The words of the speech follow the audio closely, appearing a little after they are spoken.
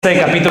Este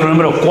capítulo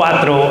número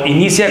 4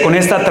 inicia con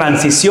esta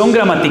transición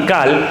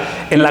gramatical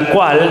en la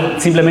cual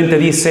simplemente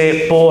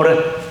dice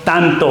por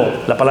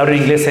tanto. La palabra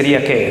en inglés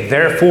sería que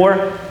therefore,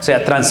 o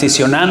sea,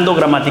 transicionando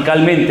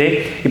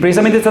gramaticalmente, y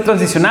precisamente está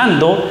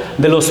transicionando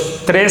de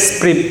los tres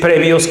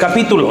previos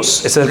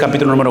capítulos. Este es el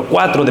capítulo número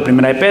 4 de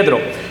Primera de Pedro.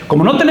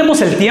 Como no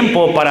tenemos el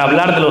tiempo para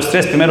hablar de los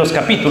tres primeros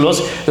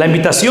capítulos, la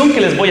invitación que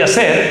les voy a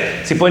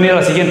hacer, si pueden ir a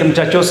la siguiente,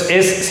 muchachos,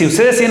 es si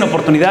ustedes tienen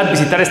oportunidad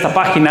visitar esta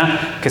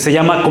página que se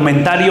llama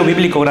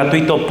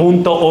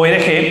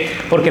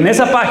comentariobiblico.gratuito.org, porque en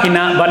esa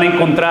página van a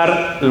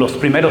encontrar los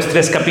primeros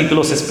tres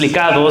capítulos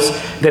explicados,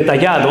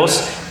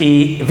 detallados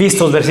y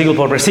vistos versículo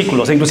por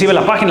versículos. Inclusive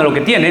la página lo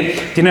que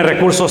tiene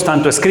recursos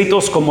tanto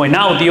escritos como en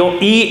audio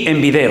y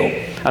en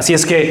video. Así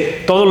es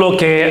que todo lo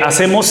que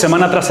hacemos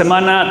semana tras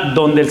semana,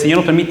 donde el Señor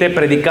nos permite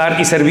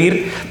predicar y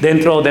servir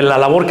dentro de la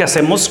labor que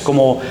hacemos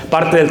como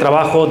parte del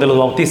trabajo de los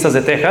Bautistas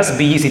de Texas,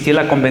 VGCT,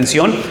 la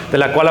convención, de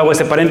la cual hago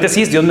este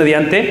paréntesis, Dios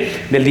mediante,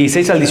 del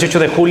 16 al 18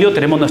 de julio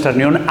tenemos nuestra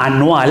reunión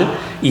anual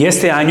y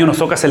este año nos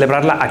toca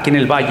celebrarla aquí en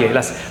el Valle.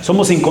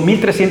 Somos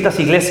 5,300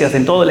 iglesias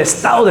en todo el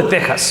estado de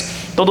Texas.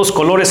 Todos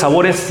colores,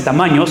 sabores y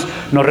tamaños.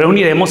 Nos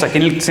reuniremos aquí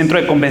en el centro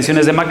de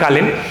convenciones de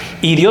McAllen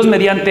y Dios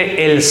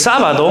mediante el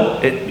sábado,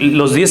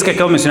 los días que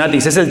acabo de mencionar,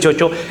 16 al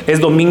 18, es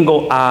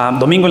domingo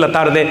en la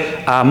tarde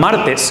a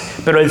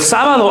martes, pero el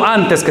sábado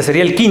antes, que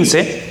sería el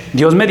 15,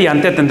 Dios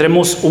mediante,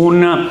 tendremos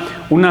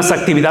unas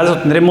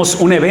actividades, tendremos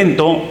un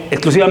evento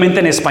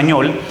exclusivamente en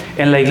español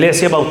en la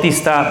Iglesia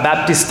Bautista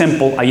Baptist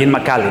Temple, ahí en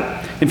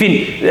McAllen. En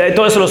fin,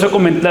 todo eso lo estoy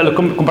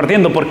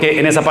compartiendo porque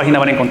en esa página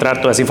van a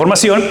encontrar toda esa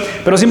información,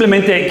 pero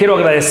simplemente quiero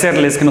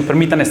agradecerles que nos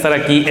permitan estar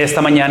aquí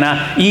esta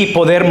mañana y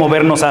poder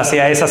movernos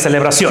hacia esa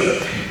celebración.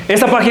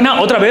 Esta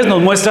página otra vez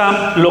nos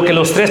muestra lo que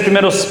los tres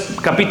primeros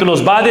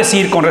capítulos va a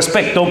decir con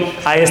respecto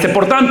a este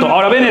por tanto.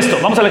 Ahora ven esto,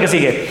 vamos a la que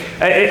sigue.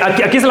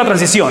 Aquí está la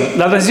transición.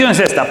 La transición es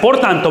esta. Por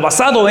tanto,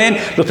 basado en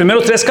los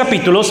primeros tres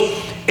capítulos,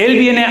 él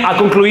viene a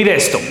concluir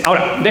esto.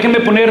 Ahora,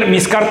 déjenme poner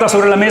mis cartas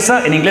sobre la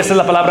mesa. En inglés es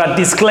la palabra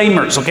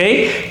disclaimers, ¿ok?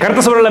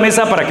 Cartas sobre la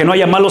mesa para que no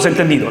haya malos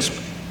entendidos.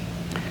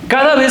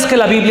 Cada vez que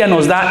la Biblia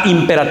nos da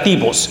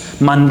imperativos,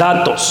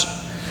 mandatos,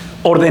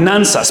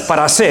 ordenanzas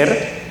para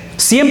hacer,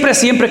 siempre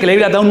que la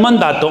Biblia da un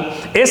mandato,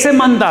 ese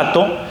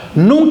mandato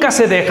nunca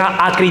se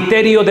deja a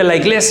criterio de la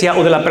iglesia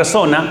o de la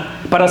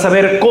persona para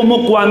saber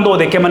cómo, cuándo o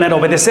de qué manera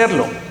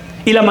obedecerlo.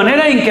 Y la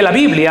manera en que la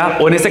Biblia,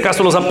 o en este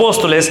caso los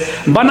apóstoles,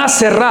 van a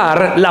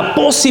cerrar la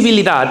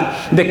posibilidad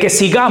de que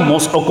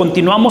sigamos o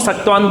continuamos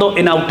actuando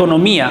en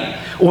autonomía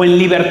o en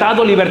libertad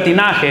o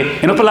libertinaje.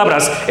 En otras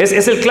palabras,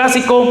 es el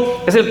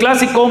clásico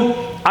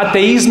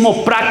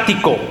ateísmo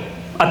práctico.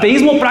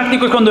 Ateísmo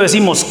práctico es cuando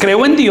decimos,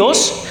 creo en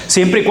Dios,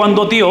 siempre y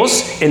cuando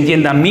Dios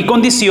entienda mi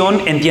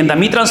condición, entienda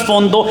mi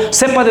trasfondo,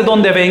 sepa de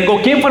dónde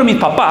vengo, quién fueron mis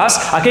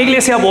papás, a qué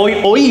iglesia voy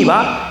o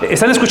iba.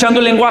 ¿Están escuchando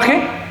el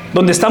lenguaje?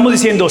 Donde estamos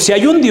diciendo, si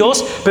hay un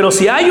Dios, pero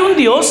si hay un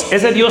Dios,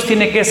 ese Dios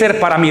tiene que ser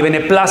para mi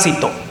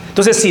beneplácito.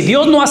 Entonces, si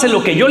Dios no hace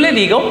lo que yo le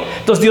digo,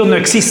 entonces Dios no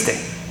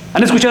existe.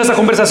 ¿Han escuchado esa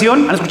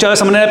conversación? ¿Han escuchado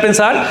esa manera de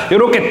pensar? Yo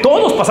creo que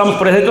todos pasamos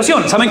por esa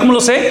situación. ¿Saben cómo lo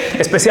sé?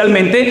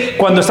 Especialmente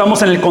cuando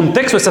estamos en el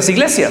contexto de estas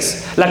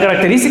iglesias. La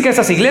característica de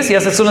estas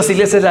iglesias son las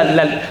iglesias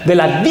de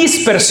la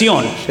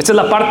dispersión. Esta es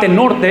la parte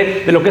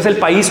norte de lo que es el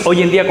país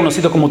hoy en día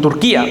conocido como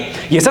Turquía.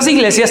 Y estas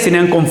iglesias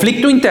tenían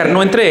conflicto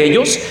interno entre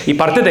ellos, y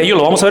parte de ello,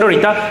 lo vamos a ver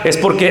ahorita, es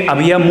porque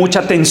había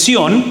mucha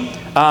tensión,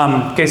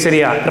 que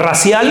sería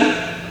racial,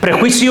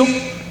 prejuicio,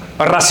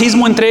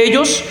 racismo entre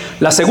ellos.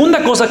 La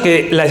segunda cosa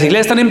que las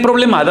iglesias están en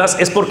problemadas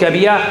es porque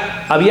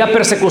había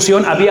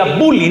persecución, había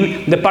bullying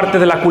de parte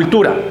de la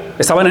cultura.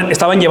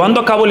 Estaban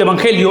llevando a cabo el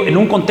evangelio en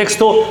un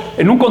contexto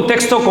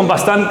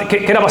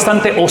que era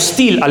bastante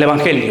hostil al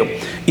evangelio.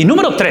 Y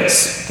número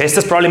 3, esta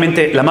es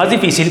probablemente la más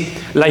difícil,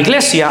 la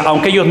iglesia,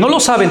 aunque ellos no lo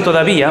saben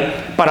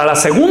todavía, para la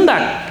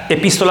segunda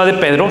epístola de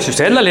Pedro, si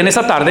ustedes la leen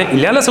esa tarde y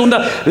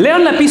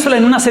lean la epístola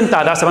en una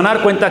sentada, se van a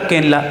dar cuenta que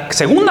en la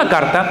segunda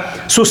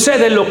carta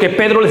sucede lo que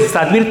Pedro les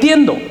está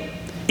advirtiendo.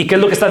 ¿Y qué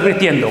es lo que está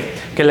advirtiendo?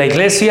 Que la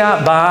iglesia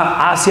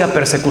va hacia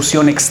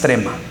persecución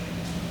extrema.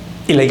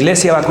 Y la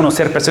iglesia va a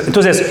conocer persecución.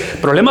 Entonces,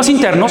 problemas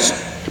internos,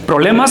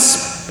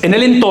 problemas en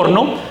el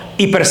entorno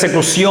y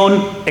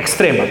persecución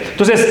extrema.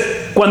 Entonces,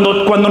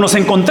 cuando nos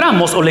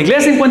encontramos o la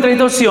iglesia se encuentra en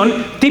situación,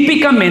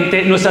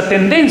 típicamente nuestra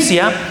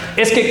tendencia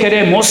es que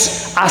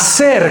queremos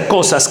hacer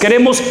cosas,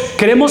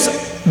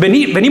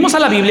 venimos a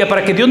la Biblia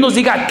para que Dios nos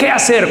diga qué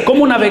hacer,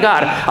 cómo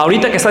navegar.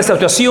 Ahorita que está esta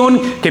situación,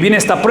 que viene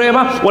esta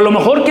prueba, o a lo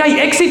mejor que hay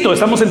éxito,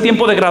 estamos en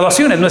tiempo de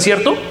graduaciones, ¿no es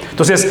cierto?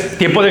 Entonces,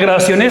 tiempo de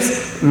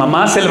graduaciones,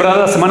 mamá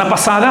celebrada la semana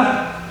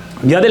pasada,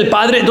 Día del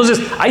Padre. Entonces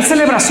hay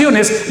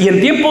celebraciones y en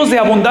tiempos de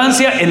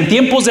abundancia, en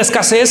tiempos de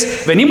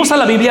escasez, venimos a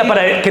la Biblia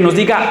para que nos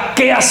diga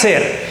qué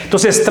hacer.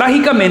 Entonces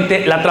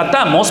trágicamente la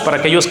tratamos, para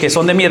aquellos que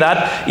son de mi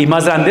edad y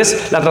más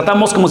grandes, la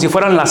tratamos como si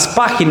fueran las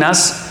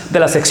páginas de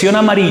la sección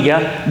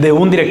amarilla de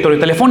un directorio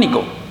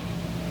telefónico.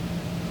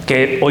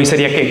 que hoy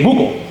sería que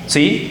Google,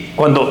 ¿sí?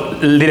 Cuando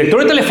el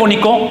directorio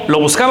telefónico lo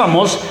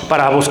buscábamos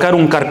para buscar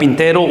un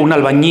carpintero, un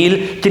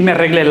albañil, quien me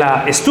arregle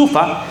la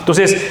estufa.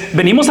 Entonces,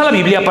 venimos a la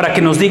Biblia para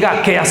que nos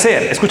diga qué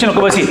hacer. Escuchen lo que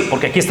voy a decir,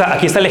 porque aquí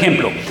está el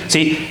ejemplo,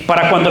 ¿sí?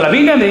 Para cuando la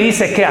Biblia me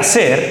dice qué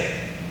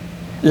hacer,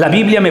 la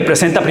Biblia me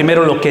presenta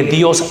primero lo que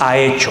Dios ha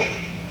hecho.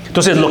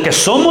 Entonces, lo que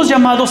somos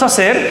llamados a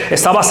hacer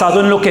está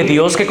basado en lo que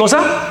Dios, ¿qué cosa?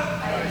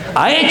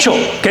 Ha hecho.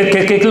 ¿Qué es lo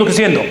que estoy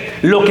diciendo?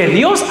 Lo que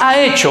Dios ha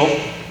hecho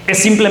es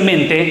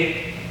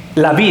simplemente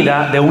la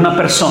vida de una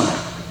persona,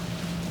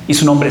 y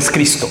su nombre es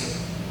Cristo.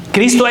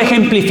 Cristo ha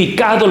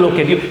ejemplificado lo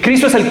que Dios.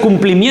 Cristo es el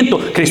cumplimiento,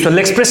 Cristo es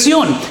la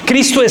expresión,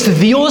 Cristo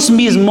es Dios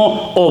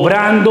mismo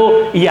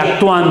obrando y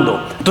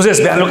actuando.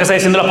 Entonces vean lo que está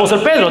diciendo el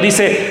apóstol Pedro.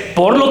 Dice,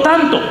 por lo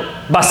tanto,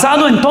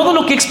 basado en todo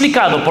lo que he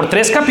explicado por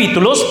 3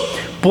 capítulos,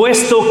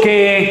 puesto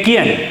que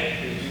 ¿quién?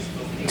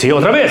 Sí,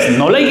 otra vez,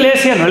 no la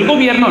iglesia, no el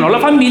gobierno, no la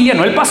familia,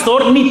 no el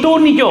pastor, ni tú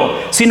ni yo,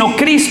 sino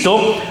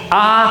Cristo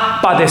ha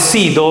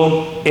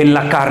padecido en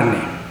la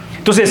carne.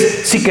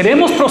 Entonces, si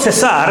queremos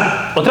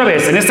procesar, otra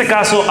vez, en este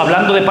caso,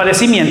 hablando de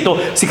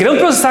padecimiento, si queremos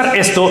procesar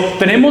esto,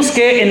 tenemos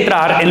que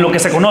entrar en lo que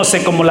se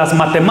conoce como las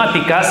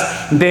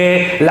matemáticas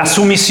de la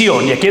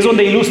sumisión. Y aquí es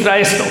donde ilustra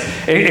esto,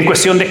 en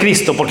cuestión de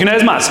Cristo. Porque una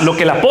vez más, lo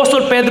que el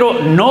apóstol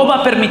Pedro no va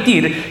a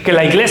permitir que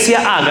la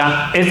iglesia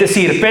haga, es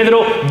decir,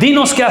 Pedro,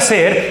 dinos qué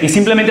hacer y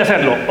simplemente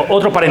hacerlo.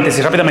 Otro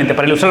paréntesis, rápidamente,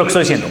 para ilustrar lo que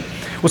estoy diciendo.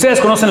 Ustedes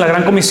conocen la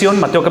gran comisión,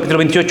 Mateo capítulo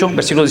 28,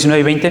 versículos 19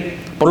 y 20.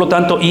 Por lo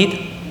tanto, id.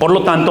 Por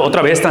lo tanto,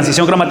 otra vez,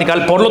 transición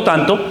gramatical, por lo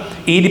tanto,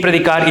 ir y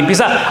predicar, y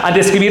empieza a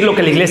describir lo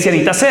que la iglesia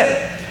necesita hacer.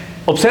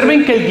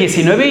 Observen que el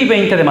 19 y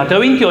 20 de Mateo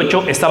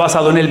 28 está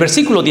basado en el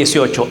versículo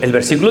 18. El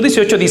versículo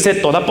 18 dice,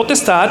 toda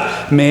potestad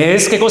me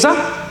es, ¿qué cosa?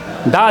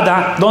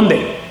 Dada,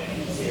 ¿dónde?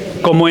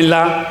 Como en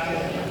la...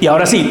 Y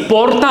ahora sí,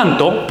 por lo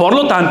tanto,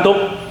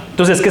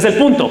 entonces, ¿qué es el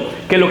punto?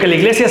 Que lo que la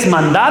iglesia es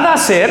mandada a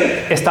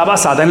hacer está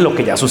basada en lo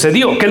que ya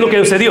sucedió. ¿Qué es lo que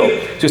sucedió?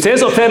 Si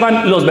ustedes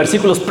observan los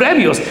versículos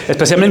previos,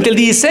 especialmente el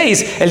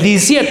 16, el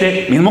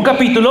 17, mismo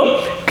capítulo,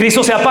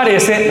 Cristo se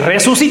aparece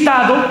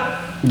resucitado,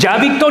 ya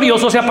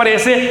victorioso se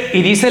aparece,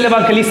 y dice el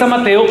evangelista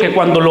Mateo que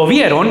cuando lo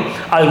vieron,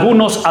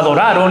 algunos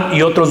adoraron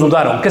y otros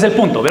dudaron. ¿Qué es el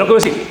punto? ¿Ven lo que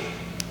voy a decir?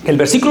 El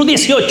versículo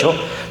 18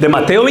 de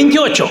Mateo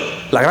 28,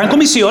 la gran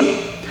comisión,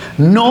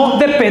 no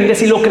depende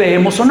si lo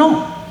creemos o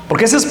no.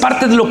 Porque eso es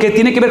parte de lo que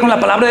tiene que ver con la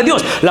palabra de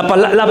Dios.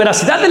 La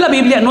veracidad de la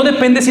Biblia no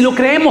depende si lo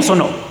creemos o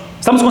no.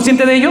 ¿Estamos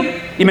conscientes de ello?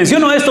 Y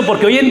menciono esto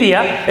porque hoy en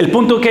día, ¿el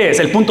punto qué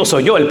es? El punto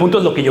soy yo, el punto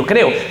es lo que yo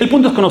creo. El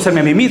punto es conocerme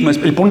a mí mismo,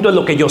 el punto es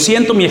lo que yo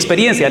siento, mi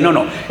experiencia.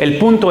 No, el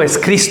punto es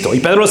Cristo. Y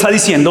Pedro lo está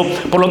diciendo.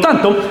 Por lo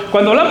tanto,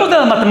 cuando hablamos de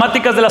las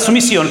matemáticas de la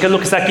sumisión, que es lo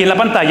que está aquí en la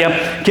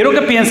pantalla, quiero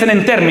que piensen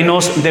en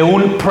términos de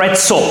un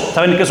pretzel.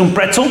 ¿Saben qué es un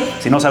pretzel?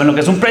 Si no saben lo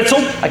que es un pretzel,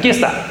 aquí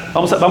está.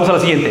 Vamos a la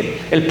siguiente.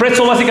 El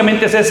pretzel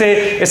básicamente es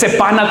ese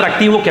pan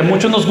atractivo que a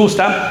muchos nos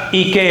gusta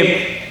y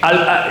que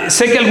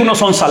sé que algunos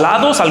son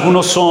salados,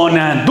 algunos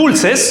son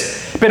dulces.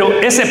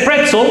 Pero ese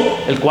pretzel,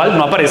 el cual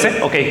no aparece,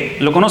 ok,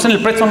 ¿lo conocen el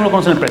pretzel o no lo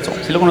conocen el pretzel?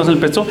 ¿Sí lo conocen el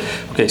pretzel?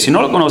 Ok, si no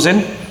lo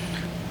conocen,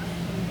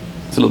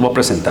 se los voy a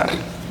presentar.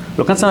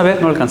 ¿Lo alcanzan a ver?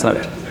 No lo alcanzan a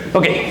ver.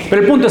 Ok,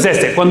 pero el punto es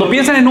este. Cuando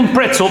piensan en un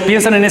pretzel,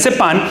 piensan en ese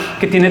pan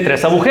que tiene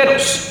 3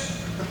 agujeros.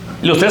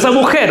 Los 3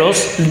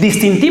 agujeros, el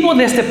distintivo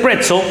de este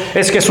pretzel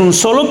es que es un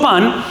solo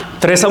pan,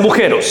 3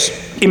 agujeros.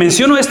 Y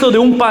menciono esto de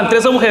un pan,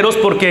 3 agujeros,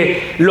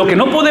 porque lo que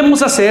no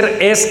podemos hacer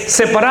es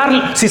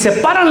separar. Si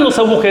separan los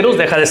agujeros,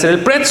 deja de ser el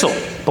pretzel,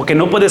 porque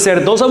no puede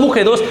ser 2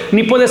 agujeros,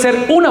 ni puede ser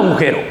un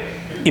agujero.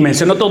 Y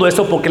menciono todo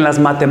esto porque en las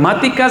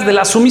matemáticas de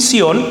la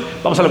sumisión,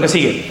 vamos a lo que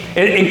sigue,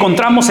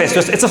 encontramos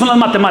esto. Estas son las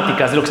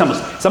matemáticas de lo que estamos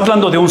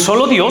hablando de un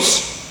solo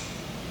Dios.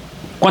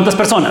 ¿Cuántas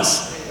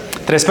personas?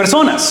 3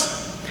 personas.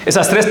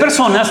 Esas 3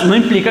 personas no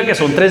implica que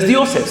son 3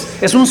 dioses.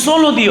 Es un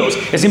solo Dios.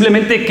 Es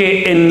simplemente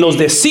que en los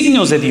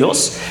designios de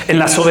Dios, en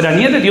la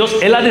soberanía de Dios,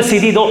 Él ha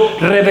decidido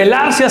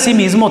revelarse a sí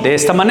mismo de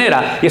esta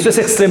manera. Y eso es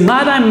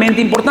extremadamente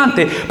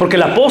importante, porque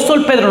el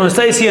apóstol Pedro nos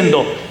está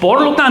diciendo,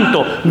 por lo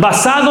tanto,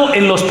 basado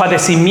en los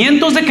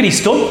padecimientos de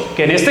Cristo,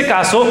 que en este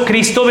caso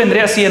Cristo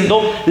vendría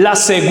siendo la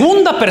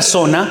segunda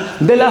persona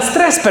de las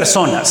 3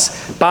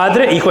 personas,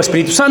 Padre, Hijo,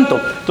 Espíritu Santo.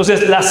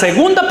 Entonces, la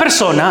segunda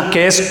persona,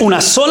 que es una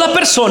sola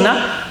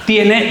persona,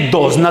 tiene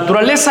 2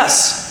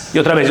 naturalezas. Y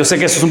otra vez, yo sé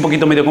que eso es un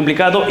poquito medio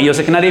complicado y yo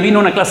sé que nadie vino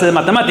a una clase de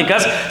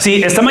matemáticas,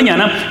 sí, esta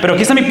mañana, pero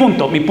aquí está mi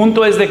punto. Mi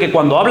punto es de que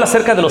cuando habla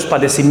acerca de los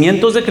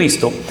padecimientos de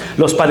Cristo,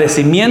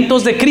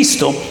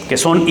 que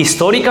son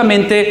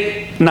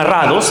históricamente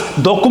narrados,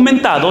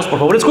 documentados, por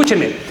favor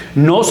escúchenme,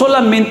 no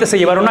solamente se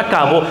llevaron a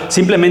cabo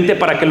simplemente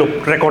para que lo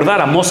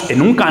recordáramos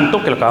en un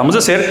canto, que lo acabamos de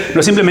hacer, no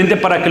es simplemente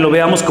para que lo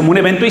veamos como un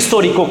evento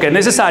histórico que es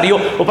necesario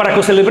o para que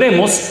lo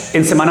celebremos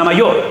en Semana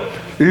Mayor.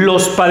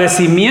 Los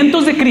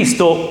padecimientos de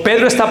Cristo,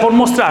 Pedro está por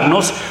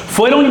mostrarnos,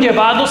 fueron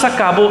llevados a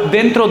cabo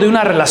dentro de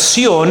una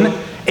relación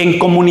en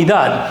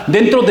comunidad,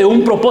 dentro de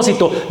un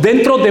propósito,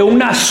 dentro de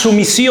una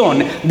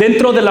sumisión,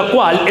 dentro de la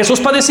cual esos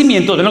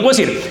padecimientos, ¿ven lo que voy a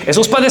decir?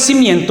 Esos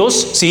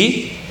padecimientos,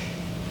 ¿sí?,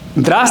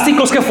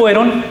 drásticos que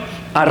fueron,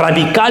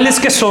 radicales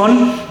que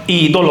son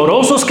y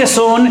dolorosos que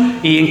son,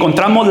 y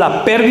encontramos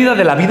la pérdida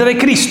de la vida de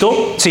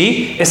Cristo,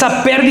 ¿sí?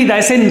 Esa pérdida,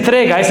 esa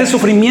entrega, ese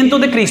sufrimiento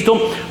de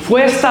Cristo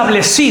fue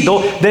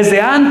establecido desde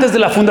antes de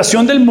la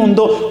fundación del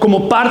mundo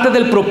como parte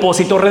del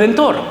propósito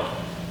redentor.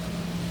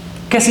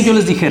 ¿Qué si yo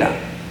les dijera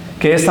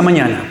que esta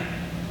mañana,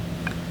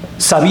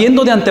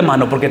 sabiendo de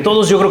antemano, porque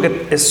todos yo creo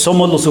que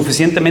somos lo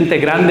suficientemente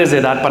grandes de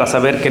edad para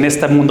saber que en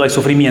este mundo hay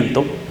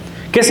sufrimiento,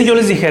 qué si yo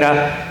les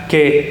dijera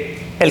que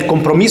el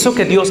compromiso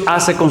que Dios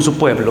hace con su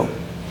pueblo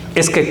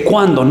es que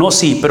cuando, no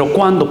sí, pero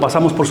cuando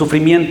pasamos por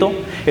sufrimiento,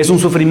 es un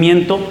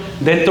sufrimiento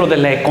dentro de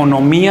la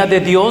economía de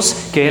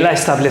Dios que Él ha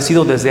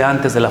establecido desde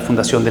antes de la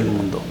fundación del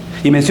mundo?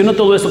 Y menciono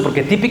todo esto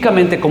porque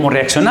típicamente como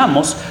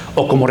reaccionamos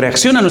o como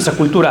reacciona nuestra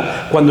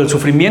cultura cuando el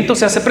sufrimiento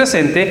se hace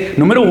presente,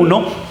 número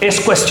uno,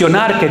 es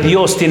cuestionar que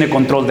Dios tiene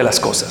control de las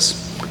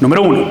cosas.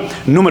 Número uno.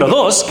 Número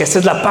dos, que esta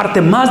es la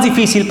parte más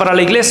difícil para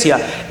la iglesia,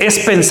 es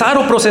pensar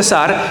o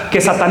procesar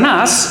que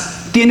Satanás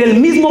tiene el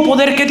mismo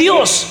poder que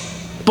Dios.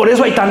 Por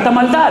eso hay tanta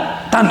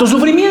maldad, tanto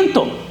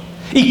sufrimiento.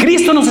 Y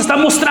Cristo nos está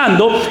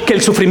mostrando que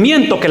el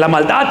sufrimiento, que la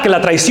maldad, que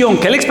la traición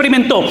que Él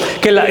experimentó,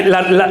 que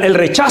el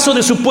rechazo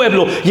de su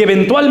pueblo y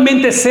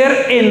eventualmente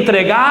ser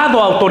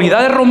entregado a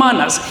autoridades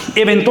romanas,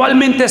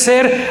 eventualmente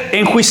ser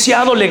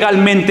enjuiciado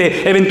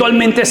legalmente,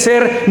 eventualmente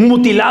ser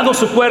mutilado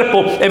su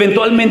cuerpo,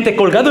 eventualmente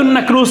colgado en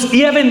una cruz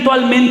y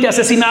eventualmente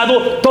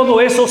asesinado,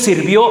 todo eso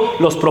sirvió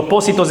los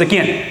propósitos ¿de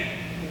quién?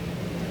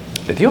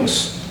 De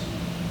Dios.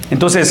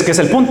 Entonces, ¿qué es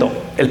el punto?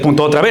 El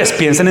punto otra vez,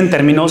 piensen en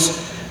términos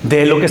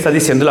de lo que está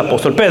diciendo el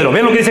apóstol Pedro.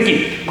 Vean lo que dice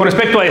aquí con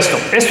respecto a esto.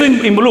 Esto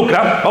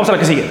involucra, vamos a la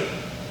que sigue.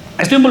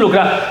 Esto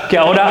involucra que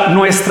ahora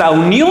nuestra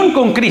unión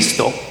con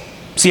Cristo,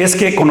 si es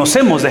que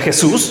conocemos de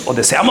Jesús o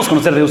deseamos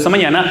conocer de Dios esta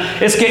mañana,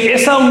 es que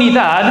esa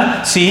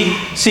unidad,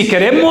 si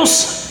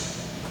queremos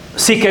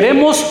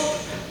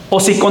o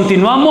si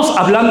continuamos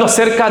hablando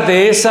acerca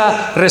de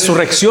esa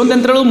resurrección de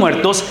entre los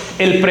muertos,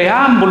 el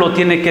preámbulo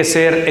tiene que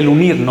ser el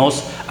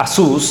unirnos a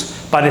sus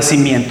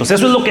padecimientos.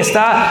 Eso es lo que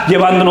está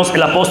llevándonos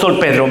el apóstol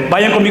Pedro.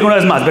 Vayan conmigo una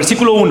vez más,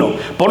 versículo 1.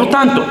 Por lo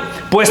tanto,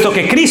 puesto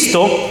que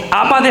Cristo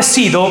ha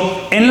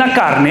padecido en la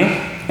carne,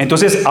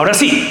 entonces ahora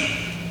sí,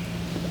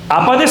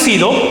 ha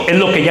padecido, es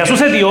lo que ya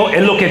sucedió,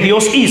 es lo que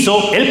Dios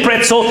hizo, el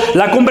prezzo,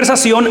 la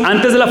conversación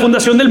antes de la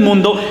fundación del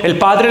mundo. El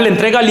Padre le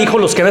entrega al Hijo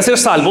los que deben ser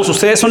salvos.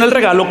 Ustedes son el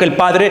regalo que el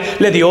Padre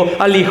le dio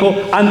al Hijo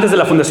antes de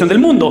la fundación del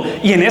mundo.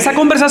 Y en esa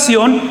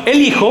conversación,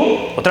 el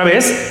Hijo, otra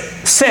vez,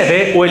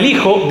 cede o el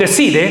Hijo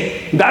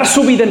decide dar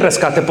su vida en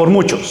rescate por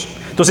muchos.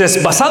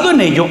 Entonces, basado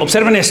en ello,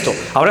 observen esto.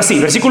 Ahora sí,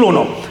 versículo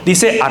 1,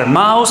 dice,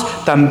 armaos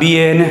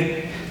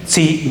también,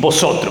 sí,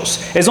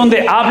 vosotros. Es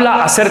donde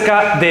habla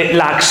acerca de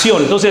la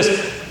acción. Entonces,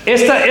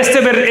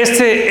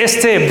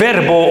 este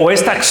verbo o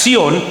esta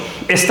acción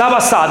está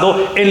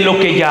basado en lo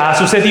que ya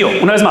sucedió.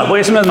 Una vez más, voy a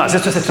decir una vez más,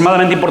 esto es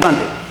extremadamente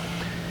importante.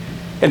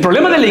 El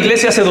problema de la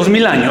iglesia hace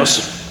 2000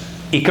 años,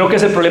 y creo que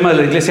es el problema de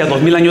la iglesia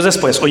 2000 años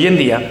después, hoy en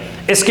día,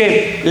 es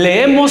que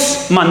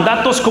leemos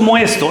mandatos como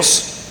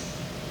estos,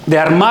 de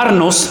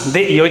armarnos,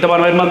 y ahorita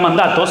van a haber más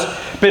mandatos,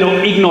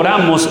 pero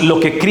ignoramos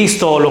lo que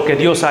Cristo o lo que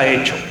Dios ha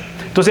hecho.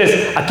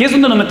 Entonces, aquí es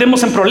donde nos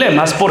metemos en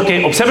problemas,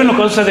 porque observen lo que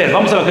va a suceder.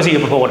 Vamos a lo que sigue,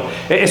 por favor.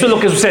 Eso es lo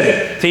que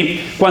sucede,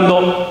 ¿sí?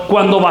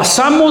 Cuando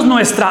basamos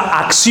nuestra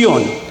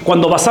acción,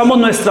 cuando basamos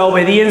nuestra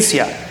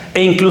obediencia,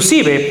 e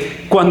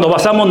inclusive cuando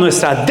basamos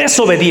nuestra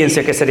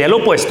desobediencia, que sería lo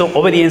opuesto,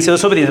 obediencia o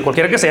desobediencia,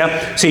 cualquiera que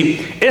sea,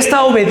 sí,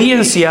 esta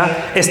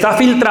obediencia está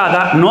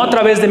filtrada no a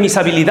través de mis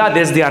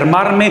habilidades de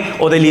armarme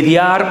o de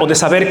lidiar o de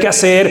saber qué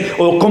hacer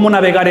o cómo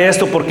navegar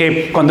esto,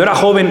 porque cuando era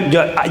joven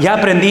ya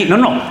aprendí.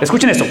 No,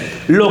 escuchen esto.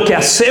 Lo que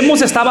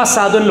hacemos está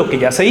basado en lo que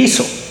ya se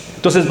hizo.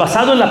 Entonces,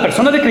 basado en la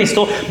persona de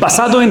Cristo,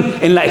 basado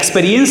en la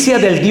experiencia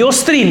del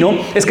Dios Trino,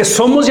 es que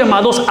somos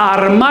llamados a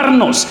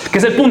armarnos, que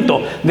es el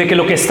punto de que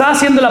lo que está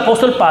haciendo el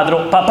apóstol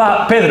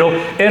Pedro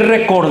es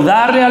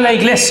recordarle a la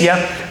iglesia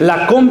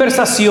la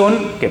conversación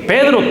que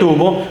Pedro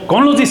tuvo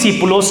con los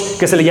discípulos,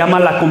 que se le llama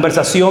la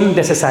conversación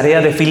de Cesarea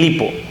de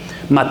Filipo.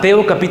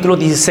 Mateo capítulo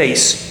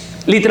 16.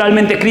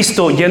 Literalmente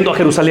Cristo yendo a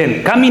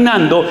Jerusalén,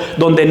 caminando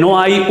donde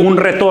no hay un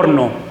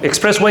retorno.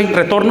 Expressway,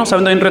 retorno,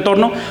 ¿saben dónde hay un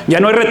retorno? Ya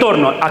no hay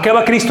retorno. ¿A qué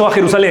va Cristo a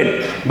Jerusalén?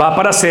 Va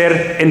para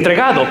ser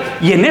entregado.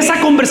 Y en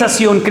esa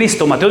conversación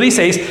Cristo, Mateo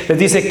 16, les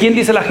dice, ¿quién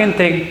dice la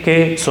gente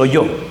que soy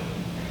yo?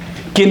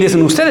 ¿Quién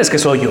dicen ustedes que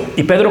soy yo?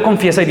 Y Pedro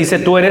confiesa y dice,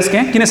 ¿tú eres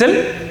qué? ¿Quién es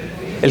él?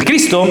 El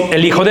Cristo,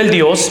 el Hijo del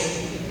Dios.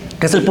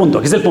 ¿Qué es el punto?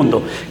 Aquí es el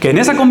punto. Que en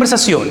esa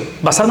conversación,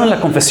 basado en la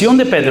confesión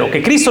de Pedro,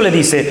 que Cristo le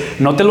dice,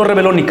 no te lo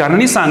reveló ni carne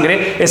ni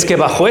sangre, es que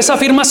bajo esa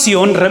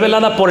afirmación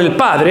revelada por el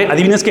Padre,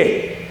 ¿adivines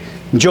qué?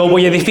 Yo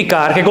voy a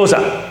edificar, ¿qué cosa?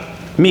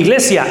 Mi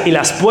iglesia, y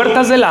las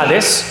puertas del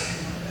Hades.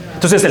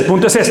 Entonces el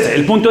punto es este.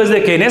 El punto es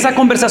de que en esa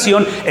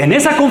conversación, en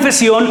esa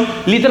confesión,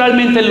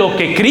 literalmente lo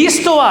que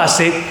Cristo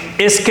hace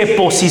es que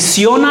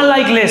posiciona a la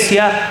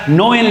iglesia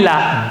no en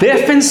la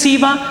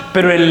defensiva,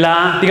 pero en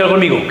la, dígalo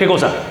conmigo, ¿qué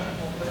cosa?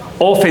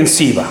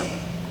 Ofensiva.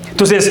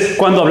 Entonces,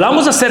 cuando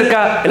hablamos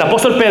acerca, el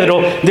apóstol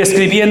Pedro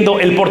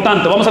describiendo el por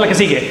tanto, vamos a la que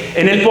sigue.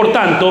 En el por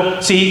tanto,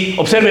 sí,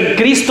 observen,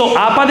 Cristo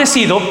ha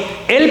padecido.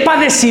 El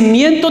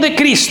padecimiento de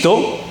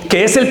Cristo,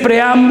 que es el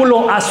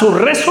preámbulo a su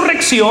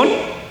resurrección,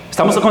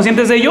 ¿estamos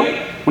conscientes de ello?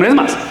 Una vez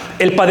más,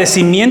 el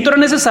padecimiento era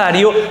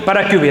necesario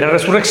para que hubiera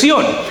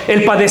resurrección.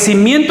 El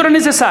padecimiento era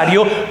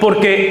necesario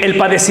porque el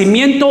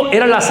padecimiento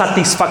era la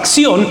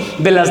satisfacción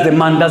de las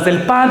demandas del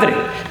Padre.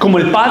 Como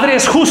el Padre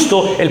es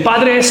justo, el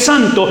Padre es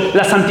santo,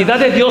 la santidad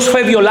de Dios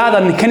fue violada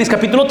en Génesis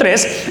capítulo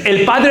 3,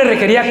 el Padre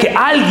requería que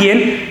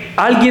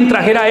alguien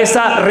trajera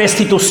esa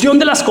restitución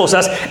de las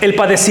cosas. El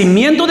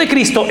padecimiento de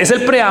Cristo es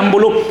el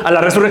preámbulo a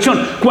la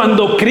resurrección.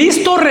 Cuando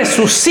Cristo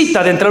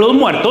resucita de entre los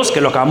muertos,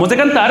 que lo acabamos de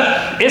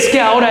cantar, es que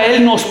ahora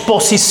Él nos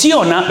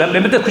posiciona,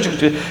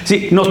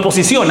 nos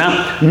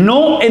posiciona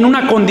no en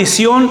una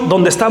condición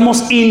donde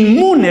estamos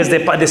inmunes de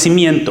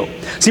padecimiento,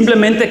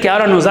 simplemente que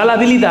ahora nos da la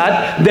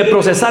habilidad de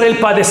procesar el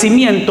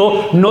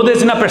padecimiento no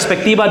desde una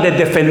perspectiva de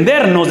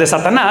defendernos de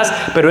Satanás,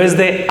 pero es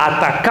de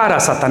atacar a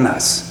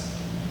Satanás.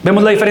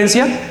 ¿Vemos la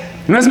diferencia?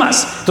 No es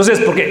más.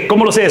 Entonces,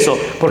 ¿cómo lo sé eso?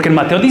 Porque en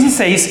Mateo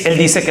 16, Él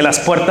dice que las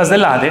puertas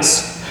del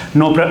Hades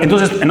no...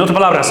 Entonces, en otras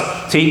palabras,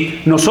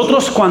 ¿sí?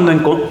 Nosotros cuando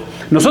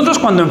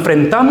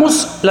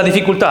enfrentamos la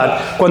dificultad,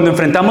 cuando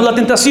enfrentamos la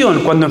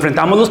tentación, cuando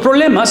enfrentamos los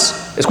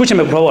problemas,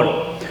 escúcheme por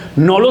favor,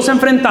 no los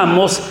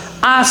enfrentamos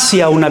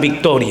hacia una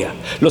victoria,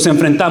 los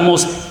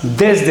enfrentamos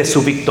desde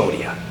su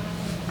victoria.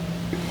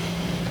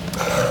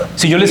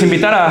 Si yo les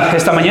invitara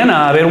esta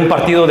mañana a ver un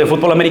partido de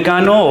fútbol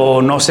americano,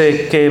 o no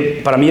sé qué,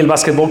 para mí el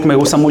básquetbol me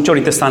gusta mucho,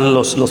 ahorita están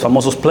los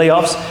famosos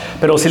playoffs,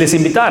 pero si les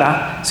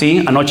invitara,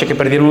 ¿sí? Anoche que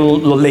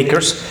perdieron los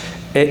Lakers,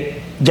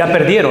 ya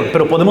perdieron,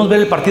 pero podemos ver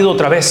el partido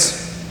otra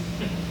vez.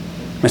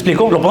 ¿Me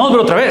explico? Lo podemos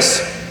ver otra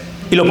vez,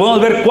 y lo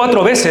podemos ver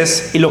 4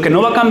 veces, y lo que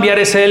no va a cambiar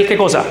es ¿qué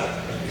cosa?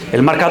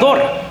 El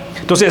marcador.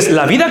 Entonces,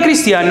 la vida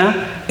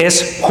cristiana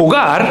es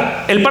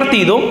jugar el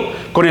partido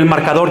con el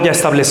marcador ya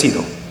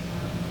establecido.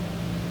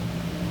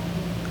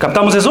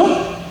 ¿Captamos eso?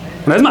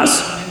 No es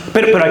más,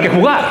 pero hay que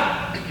jugar.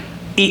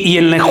 Y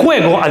en el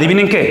juego,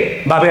 adivinen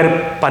qué, va a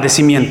haber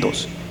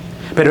padecimientos.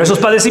 Pero esos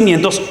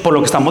padecimientos, por lo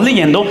que estamos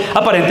leyendo,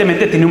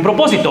 aparentemente tienen un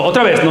propósito.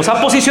 Otra vez, nos ha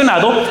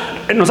posicionado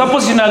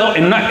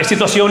en una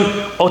situación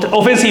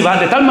ofensiva,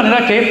 de tal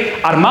manera que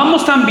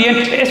armamos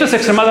también. Esto es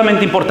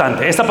extremadamente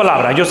importante, esta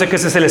palabra. Yo sé que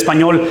ese es el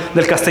español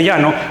del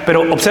castellano,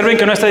 pero observen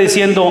que no está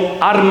diciendo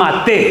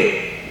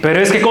ármate. ¿Pero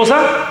es qué cosa?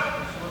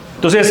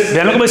 Entonces,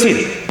 vean lo que voy a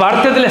decir.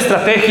 Parte de la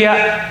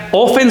estrategia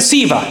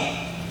ofensiva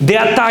de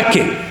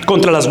ataque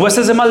contra las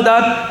huestes de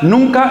maldad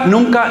nunca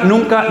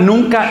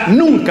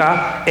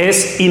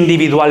es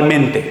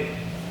individualmente.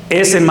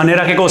 Es en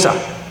manera, ¿qué cosa?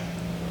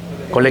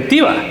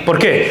 Colectiva. ¿Por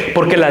qué?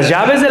 Porque las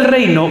llaves del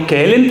reino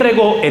que Él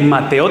entregó en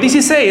Mateo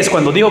 16,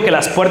 cuando dijo que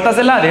las puertas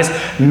del Hades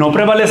no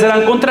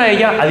prevalecerán contra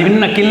ella,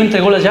 adivinen a quién le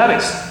entregó las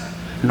llaves.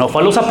 No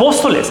fue a los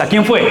apóstoles. ¿A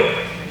quién fue?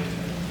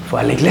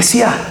 Fue a la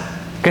iglesia.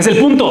 ¿Qué es el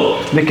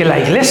punto? De que la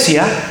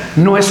iglesia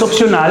no es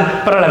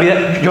opcional para la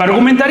vida. Yo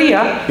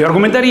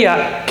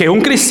argumentaría que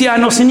un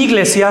cristiano sin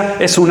iglesia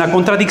es una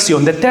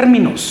contradicción de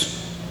términos.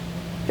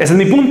 Ese es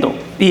mi punto.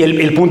 Y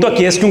el punto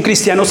aquí es que un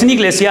cristiano sin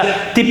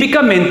iglesia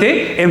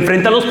típicamente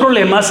enfrenta los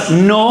problemas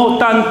no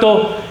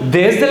tanto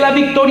desde la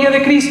victoria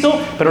de Cristo,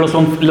 pero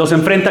los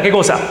enfrenta, ¿qué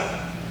cosa?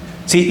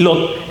 Sí,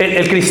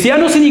 el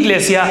cristiano sin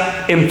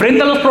iglesia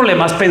enfrenta los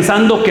problemas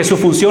pensando que su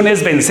función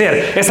es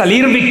vencer, es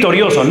salir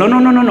victorioso.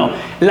 No.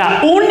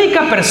 La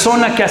única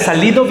persona que ha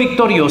salido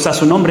victoriosa,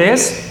 su nombre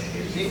es...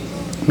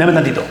 Véanme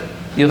tantito.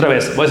 Y otra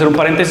vez, voy a hacer un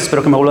paréntesis,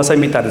 espero que me vuelvas a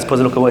invitar después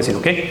de lo que voy a decir,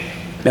 ¿ok? Vean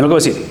lo que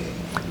voy a decir.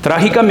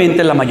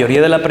 Trágicamente, la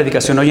mayoría de la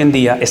predicación hoy en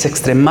día es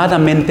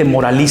extremadamente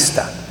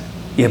moralista.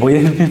 Y voy a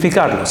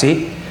ejemplificarlo,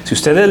 ¿sí? Si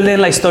ustedes leen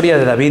la historia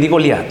de David y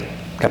Goliat,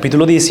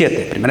 capítulo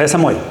 17, primera de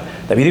Samuel,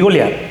 David y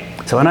Goliat,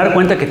 se van a dar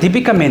cuenta que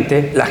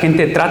típicamente la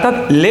gente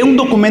lee un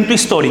documento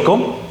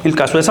histórico, el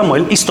caso de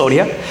Samuel,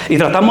 historia, y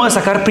tratamos de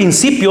sacar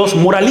principios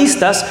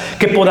moralistas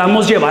que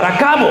podamos llevar a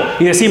cabo.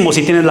 Y decimos,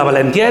 si tienes la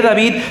valentía de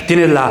David,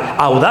 tienes la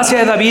audacia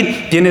de David,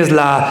 tienes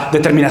la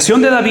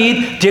determinación de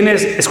David,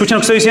 escuchen lo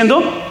que estoy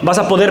diciendo, vas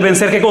a poder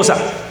vencer ¿qué cosa?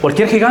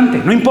 Cualquier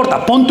gigante, no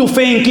importa, pon tu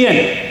fe ¿en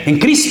quién? En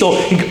Cristo.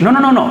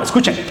 No,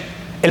 escuchen.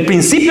 El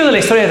principio de la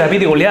historia de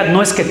David y Goliat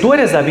no es que tú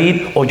eres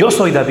David o yo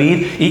soy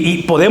David y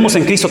podemos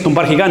en Cristo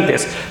tumbar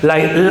gigantes.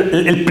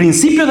 El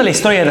principio de la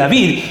historia de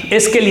David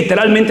es que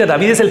literalmente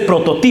David es el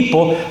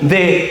prototipo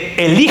de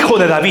el hijo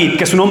de David,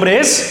 que su nombre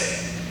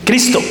es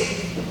Cristo.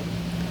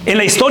 En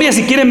la historia,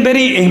 si quieren ver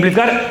y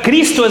ejemplificar,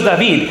 Cristo es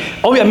David.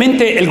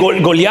 Obviamente el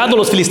Goliat o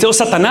los filisteos,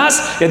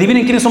 Satanás, y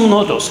adivinen quiénes somos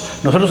nosotros.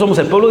 Nosotros somos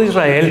el pueblo de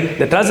Israel,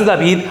 detrás de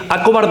David,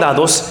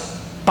 acobardados,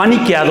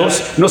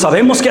 paniqueados, no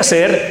sabemos qué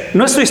hacer.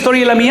 ¿No es tu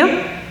historia y la mía?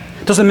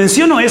 Entonces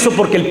menciono eso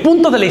porque el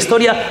punto de la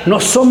historia no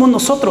somos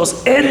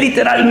nosotros, es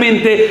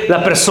literalmente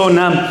la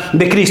persona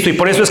de Cristo. Y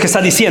por eso es que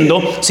está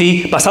diciendo,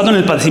 sí, basado en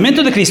el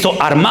padecimiento de Cristo,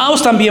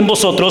 armaos también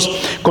vosotros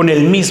con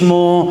el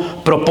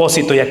mismo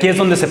propósito. Y aquí es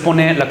donde se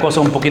pone la cosa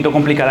un poquito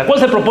complicada. ¿Cuál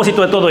es el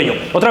propósito de todo ello?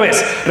 Otra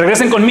vez,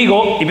 regresen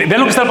conmigo y vean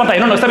lo que está en la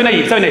pantalla. No, está bien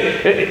ahí,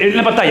 en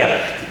la pantalla.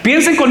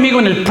 Piensen conmigo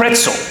en el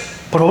prezzo.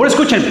 Por favor,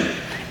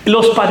 escúchenme.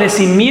 Los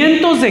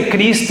padecimientos de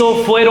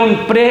Cristo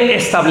fueron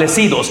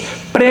preestablecidos,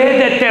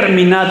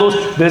 predeterminados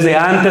desde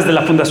antes de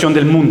la fundación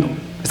del mundo.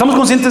 ¿Estamos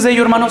conscientes de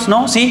ello, hermanos?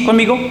 ¿No? ¿Sí?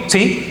 ¿Conmigo?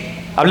 ¿Sí?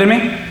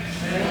 Háblenme.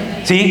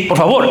 Sí, por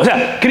favor. O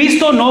sea,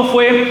 Cristo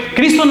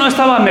no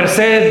estaba a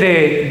merced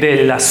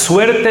de la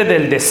suerte,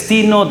 del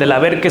destino, del a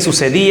ver qué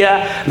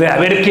sucedía, de a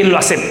ver quién lo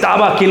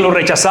aceptaba, quién lo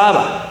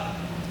rechazaba.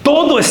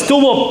 Todo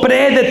estuvo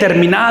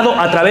predeterminado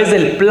a través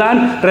del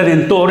plan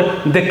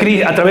redentor de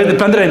Cristo, a través del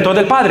plan redentor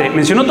del Padre.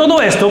 Menciono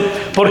todo esto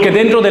porque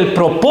dentro del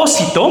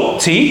propósito,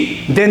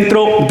 ¿sí?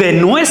 Dentro de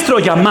nuestro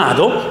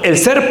llamado, el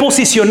ser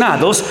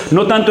posicionados,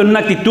 no tanto en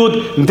una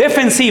actitud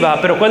defensiva,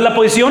 pero ¿cuál es la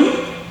posición?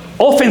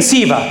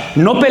 Ofensiva.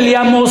 No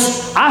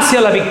peleamos hacia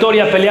la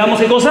victoria,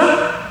 peleamos ¿qué cosa?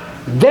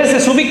 Desde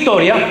su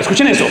victoria.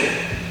 Escuchen eso.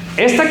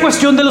 Esta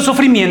cuestión de los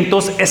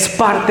sufrimientos es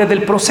parte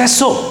del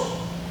proceso.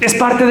 Es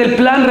parte del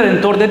plan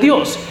redentor de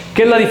Dios.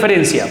 ¿Qué es la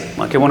diferencia?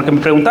 Qué bueno que me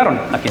preguntaron.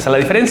 Aquí está la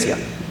diferencia.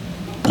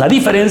 La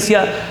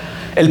diferencia,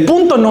 el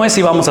punto no es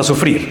si vamos a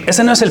sufrir.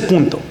 Ese no es el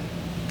punto.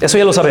 Eso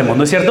ya lo sabemos,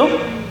 ¿no es cierto?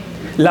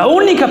 La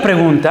única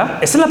pregunta,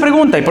 esa es la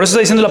pregunta, y por eso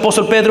está diciendo el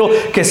apóstol Pedro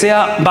que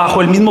sea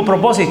bajo el mismo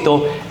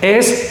propósito,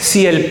 es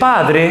si el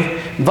Padre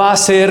va a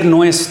ser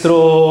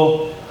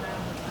nuestro...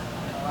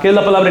 ¿Qué es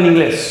la palabra en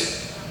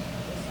inglés?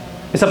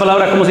 ¿Esa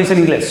palabra cómo se dice en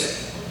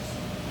inglés?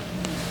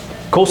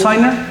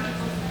 ¿Cosigner?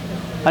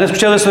 ¿Han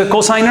escuchado eso de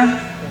cosigner?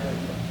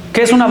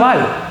 ¿Qué es un aval?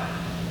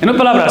 En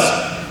otras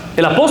palabras,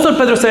 el apóstol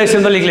Pedro está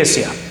diciendo a la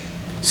iglesia,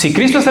 si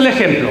Cristo es el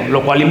ejemplo,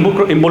 lo cual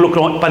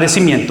involucró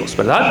padecimientos,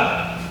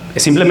 ¿verdad?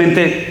 Es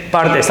simplemente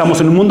parte.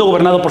 Estamos en un mundo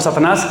gobernado por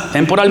Satanás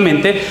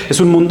temporalmente. Es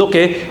un mundo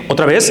que,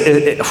 otra vez,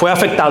 fue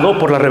afectado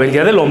por la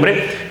rebeldía del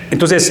hombre.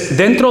 Entonces,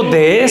 dentro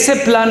de ese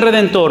plan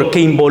redentor que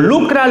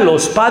involucra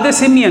los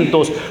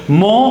padecimientos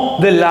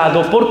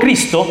modelado por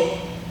Cristo,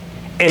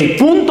 el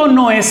punto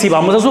no es si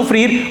vamos a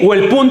sufrir, o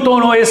el punto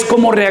no es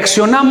cómo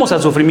reaccionamos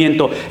al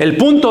sufrimiento. El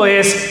punto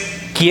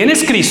es quién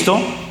es Cristo,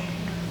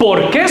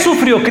 por qué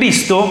sufrió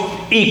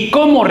Cristo y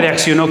cómo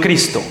reaccionó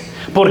Cristo.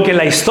 Porque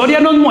la historia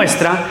nos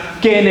muestra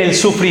que en el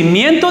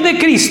sufrimiento de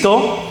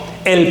Cristo,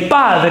 el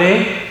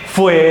Padre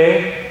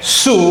fue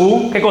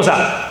su... ¿qué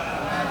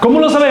cosa? ¿Cómo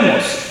lo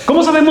sabemos?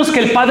 ¿Cómo sabemos que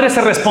el Padre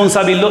se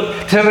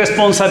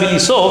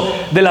responsabilizó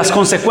de las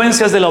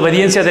consecuencias de la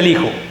obediencia del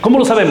Hijo? ¿Cómo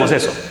lo sabemos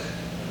eso?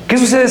 ¿Qué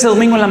sucede ese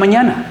domingo en la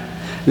mañana?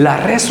 La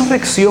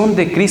resurrección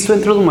de Cristo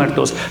entre los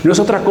muertos no es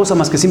otra cosa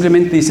más que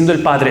simplemente diciendo el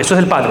Padre. Eso es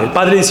el Padre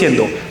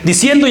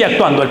diciendo y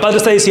actuando. El Padre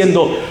está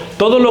diciendo,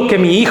 todo lo que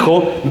mi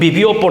Hijo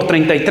vivió por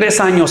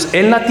 33 años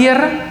en la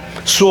tierra,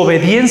 su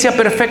obediencia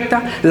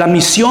perfecta, la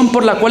misión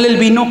por la cual Él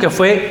vino, que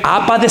fue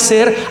a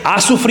padecer, a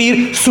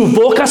sufrir, su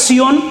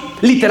vocación,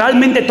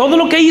 literalmente todo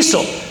lo que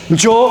hizo,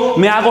 yo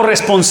me hago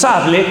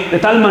responsable, de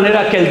tal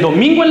manera que el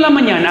domingo en la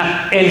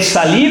mañana, el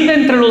salir de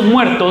entre los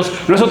muertos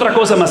no es otra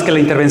cosa más que la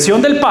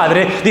intervención del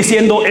Padre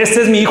diciendo,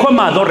 este es mi Hijo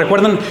amado.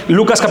 ¿Recuerdan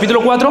Lucas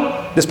capítulo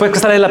 4? Después que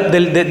sale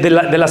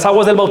de las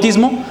aguas del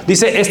bautismo,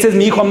 dice, este es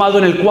mi Hijo amado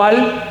en el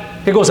cual,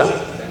 ¿qué cosa?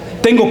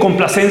 Tengo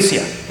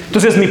complacencia.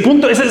 Entonces mi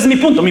punto, ese es mi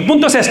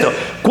punto es esto.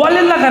 ¿Cuál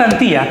es la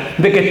garantía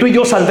de que tú y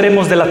yo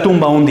saldremos de la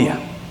tumba un día?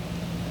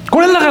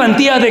 ¿Cuál es la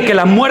garantía de que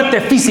la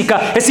muerte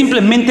física es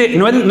simplemente,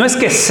 no es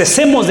que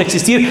cesemos de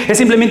existir, es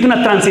simplemente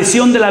una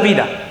transición de la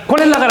vida?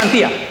 ¿Cuál es la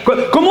garantía?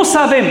 ¿Cómo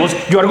sabemos?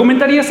 Yo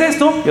argumentaría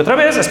esto, y otra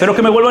vez, espero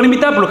que me vuelvan a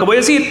invitar por lo que voy a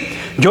decir.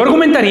 Yo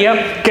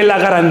argumentaría que la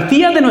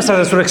garantía de nuestra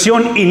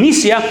resurrección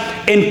inicia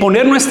en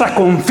poner nuestra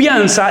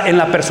confianza en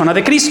la persona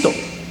de Cristo.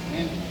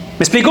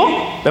 ¿Me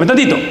explico? Dame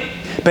tantito.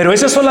 Pero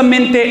esa es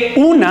solamente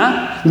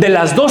una de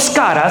las dos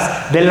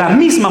caras de la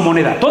misma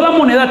moneda. Toda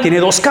moneda tiene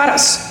dos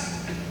caras.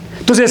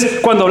 Entonces,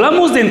 cuando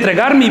hablamos de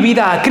entregar mi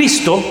vida a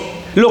Cristo,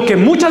 lo que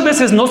muchas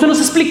veces no se nos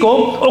explicó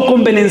o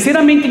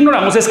convenencieramente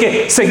ignoramos es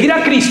que seguir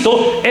a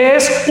Cristo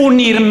es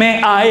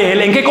unirme a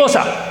Él. ¿En qué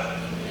cosa?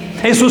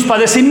 En sus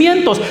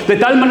padecimientos. De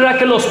tal manera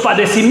que los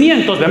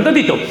padecimientos, vean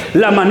tantito,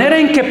 la manera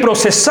en que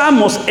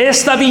procesamos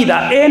esta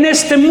vida en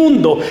este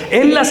mundo,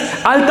 en las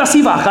altas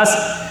y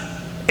bajas,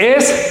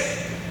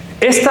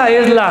 esta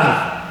es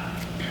la...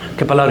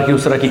 ¿Qué palabra quiero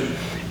usar aquí?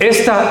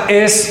 Esta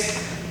es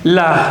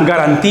la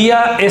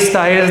garantía,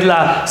 esta es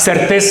la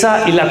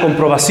certeza y la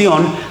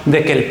comprobación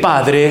de que el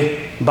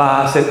Padre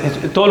va a hacer.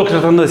 Todo lo que estoy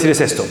tratando de decir es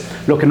esto.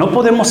 Lo que no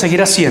podemos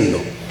seguir haciendo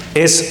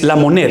es la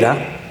moneda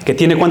que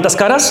tiene ¿cuántas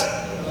caras?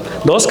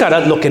 Dos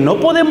caras. Lo que no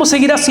podemos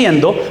seguir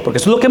haciendo, porque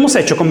eso es lo que hemos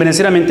hecho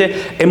convenencieramente,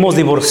 hemos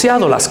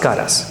divorciado las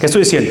caras. ¿Qué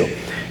estoy diciendo?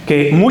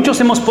 Que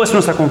muchos hemos puesto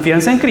nuestra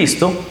confianza en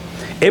Cristo,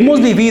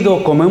 hemos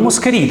vivido como hemos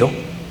querido.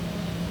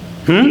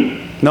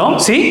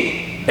 ¿No?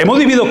 ¿Sí? Hemos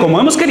vivido como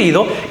hemos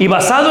querido y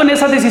basado en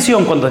esa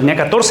decisión cuando tenía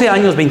 14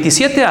 años,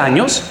 27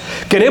 años,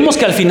 queremos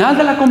que al final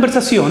de la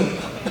conversación,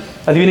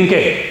 adivinen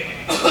qué,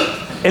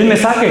 Él me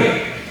saque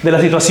de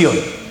la situación.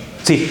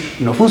 Sí,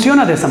 no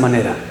funciona de esa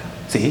manera.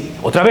 Sí,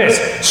 otra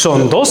vez,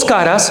 son dos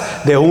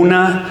caras de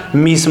una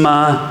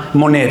misma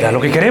moneda. Lo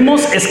que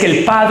queremos es que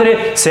el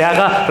Padre se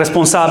haga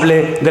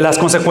responsable de las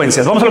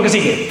consecuencias. Vamos a lo que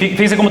sigue.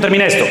 Fíjense cómo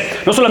termina esto.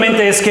 No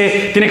solamente es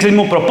que tiene que ser el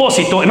mismo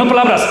propósito. En otras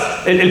palabras,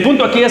 el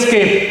punto aquí es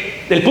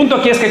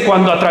que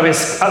cuando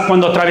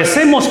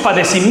atravesemos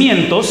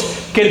padecimientos,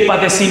 que el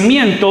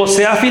padecimiento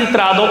sea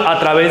filtrado a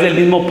través del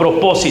mismo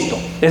propósito.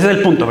 Ese es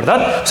el punto,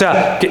 ¿verdad? O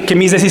sea, que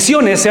mis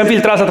decisiones sean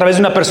filtradas a través de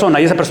una persona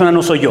y esa persona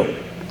no soy yo.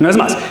 No es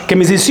más, que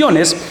mis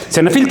decisiones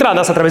sean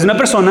filtradas a través de una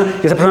persona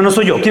y esa persona no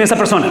soy yo. ¿Quién es esa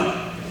persona?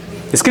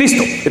 Es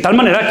Cristo. De tal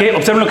manera que,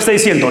 observen lo que está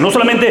diciendo, no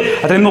solamente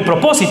a través del mismo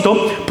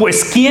propósito,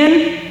 pues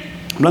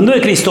hablando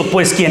de Cristo,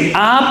 pues quien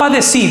ha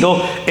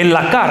padecido en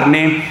la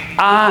carne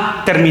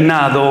ha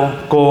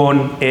terminado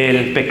con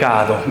el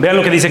pecado. Vean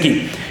lo que dice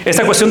aquí.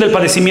 Esta cuestión del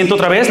padecimiento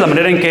otra vez, la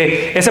manera en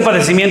que ese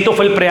padecimiento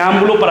fue el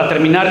preámbulo para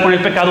terminar con el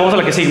pecado. Vamos a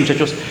la que sigue,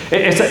 muchachos.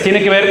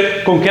 Tiene que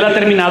ver con que Él ha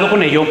terminado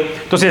con ello.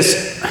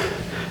 Entonces,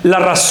 la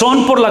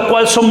razón por la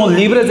cual somos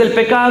libres del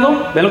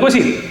pecado, vean lo que voy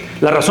a decir.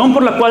 La razón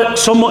por la cual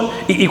somos,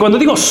 y cuando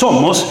digo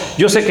somos,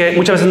 yo sé que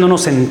muchas veces no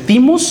nos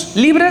sentimos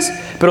libres,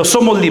 pero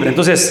somos libres.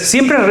 Entonces,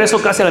 siempre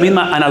regreso casi a la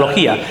misma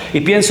analogía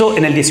y pienso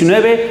en el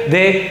 19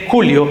 de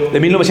julio de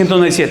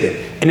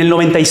 1997. En el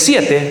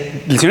 97,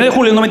 el 19 de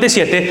julio del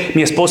 97,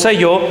 mi esposa y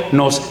yo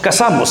nos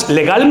casamos.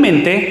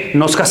 Legalmente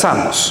nos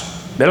casamos.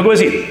 Vean lo que voy a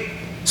decir.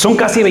 Son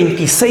casi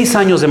 26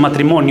 años de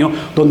matrimonio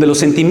donde los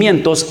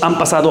sentimientos han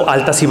pasado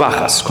altas y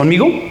bajas.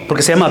 ¿Conmigo?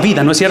 Porque se llama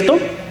vida, ¿no es cierto?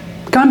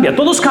 Cambia,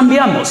 todos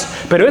cambiamos,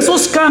 pero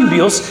esos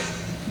cambios,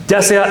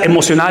 ya sea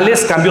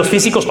emocionales, cambios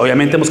físicos,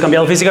 obviamente hemos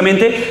cambiado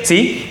físicamente,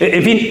 ¿sí?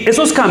 En fin,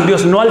 esos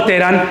cambios no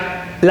alteran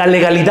la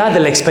legalidad de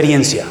la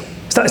experiencia.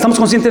 ¿Estamos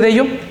conscientes de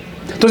ello?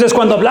 Entonces,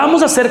 cuando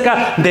hablamos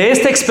acerca de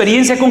esta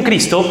experiencia con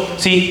Cristo,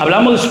 sí,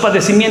 hablamos de sus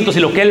padecimientos y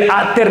lo que Él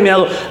ha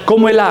terminado,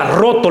 cómo Él ha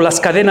roto las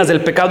cadenas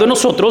del pecado en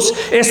nosotros,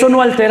 eso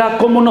no altera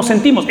cómo nos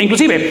sentimos.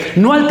 Inclusive,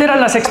 no altera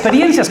las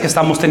experiencias que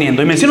estamos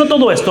teniendo. Y menciono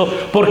todo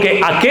esto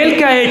porque aquel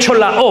que ha hecho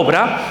la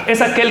obra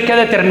es aquel que ha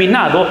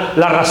determinado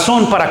la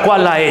razón para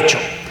cual la ha hecho.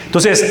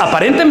 Entonces,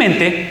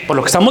 aparentemente, por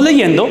lo que estamos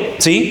leyendo,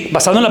 ¿sí?,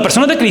 basado en la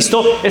persona de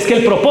Cristo, es que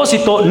el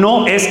propósito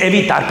no es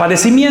evitar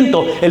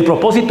padecimiento. El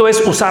propósito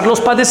es usar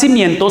los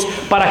padecimientos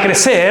para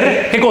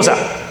crecer, ¿qué cosa?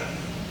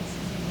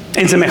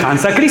 En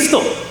semejanza a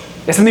Cristo.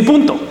 Ese es mi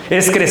punto.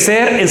 Es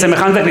crecer en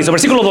semejanza a Cristo.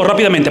 Versículo 2,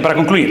 rápidamente, para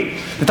concluir.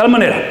 De tal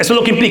manera, eso es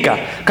lo que implica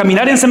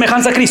caminar en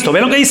semejanza a Cristo.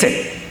 ¿Ven lo que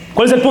dice?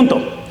 ¿Cuál es el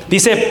punto?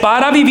 Dice,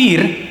 para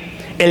vivir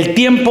el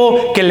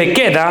tiempo que le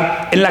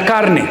queda en la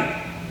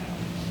carne.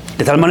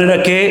 De tal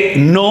manera que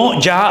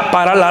no ya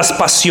para las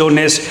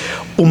pasiones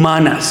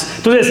humanas.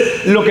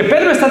 Entonces, lo que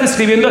Pedro está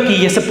describiendo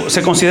aquí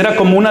se considera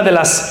como una de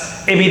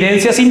las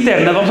evidencias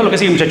internas. Vamos a lo que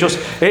sigue, muchachos.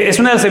 Es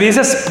una de las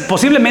evidencias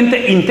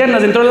posiblemente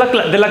internas dentro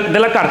de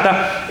la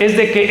carta, es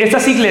de que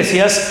estas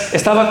iglesias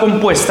estaba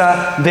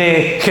compuesta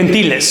de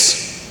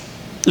gentiles,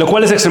 lo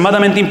cual es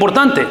extremadamente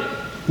importante.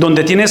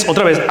 Donde tienes,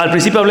 otra vez, al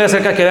principio hablé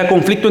acerca de que había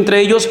conflicto entre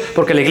ellos,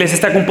 porque la iglesia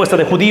está compuesta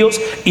de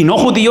judíos y no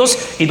judíos,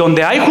 y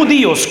donde hay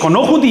judíos con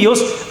no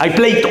judíos, hay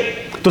pleito.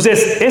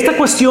 Entonces, esta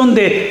cuestión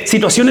de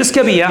situaciones que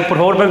había, por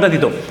favor, ven un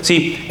tantito,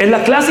 sí, es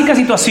la clásica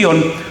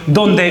situación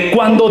donde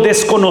cuando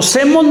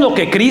desconocemos lo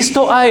que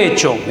Cristo ha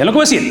hecho, ¿ven lo que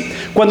voy a decir?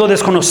 Cuando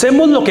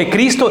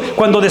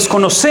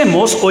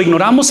desconocemos o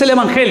ignoramos el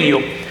evangelio,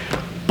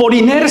 por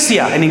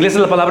inercia, en inglés es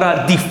la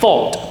palabra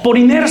default, por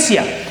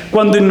inercia,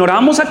 cuando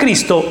ignoramos a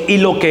Cristo y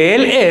lo que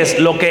Él es,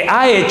 lo que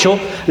ha hecho,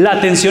 la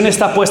atención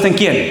está puesta ¿en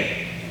quién?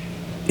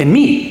 En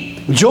mí.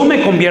 Yo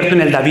me convierto en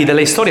el David de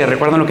la historia.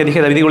 ¿Recuerdan lo que dije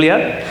de David y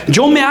Goliat?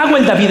 Yo me hago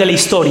el David de la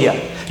historia.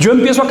 Yo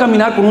empiezo a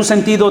caminar con un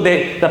sentido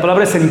de, la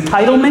palabra es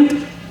entitlement,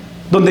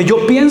 donde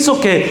yo pienso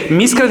que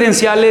mis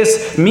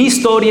credenciales, mi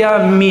historia,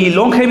 mi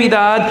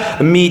longevidad,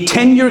 mi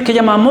tenure que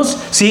llamamos,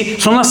 sí,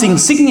 son las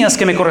insignias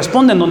que me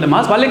corresponden, donde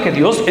más vale que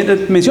Dios.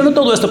 Menciono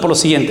todo esto por lo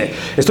siguiente.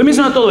 Estoy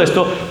mencionando todo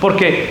esto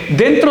porque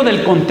dentro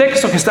del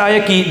contexto que está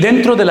aquí,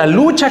 dentro de la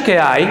lucha que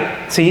hay,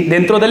 sí,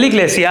 dentro de la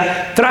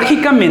iglesia,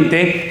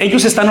 trágicamente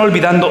ellos están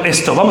olvidando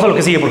esto. Vamos a lo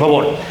que sigue, por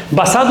favor.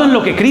 Basado en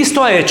lo que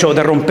Cristo ha hecho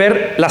de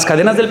romper las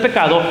cadenas del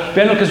pecado,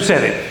 vean lo que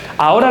sucede.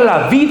 Ahora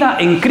la vida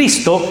en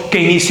Cristo, que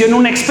inició en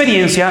una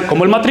experiencia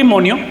como el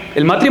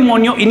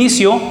matrimonio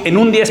inició en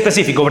un día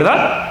específico,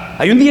 ¿verdad?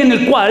 Hay un día en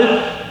el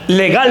cual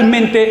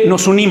legalmente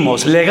nos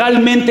unimos,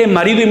 legalmente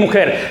marido y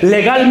mujer,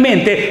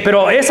 legalmente,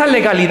 pero esa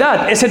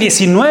legalidad, ese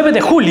 19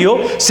 de julio,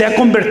 se ha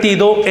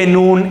convertido en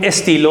un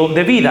estilo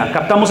de vida.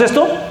 ¿Captamos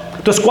esto?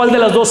 Entonces, ¿cuál de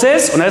las dos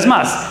es? Una vez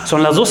más,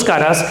 son las dos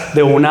caras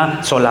de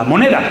una sola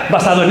moneda.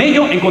 Basado en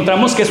ello,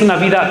 encontramos que es una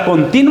vida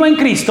continua en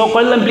Cristo.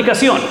 ¿Cuál es la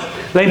implicación?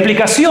 La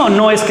implicación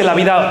no es que la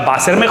vida va a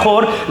ser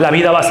mejor, la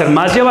vida va a ser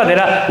más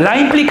llevadera. La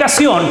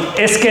implicación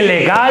es que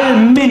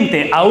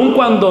legalmente, aun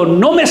cuando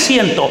no me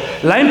siento,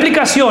 la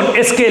implicación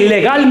es que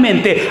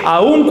legalmente,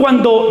 aun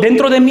cuando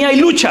dentro de mí hay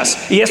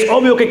luchas, y es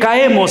obvio que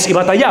caemos y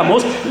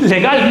batallamos,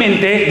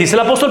 legalmente, dice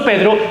el apóstol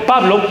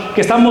Pablo,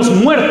 que estamos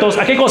muertos,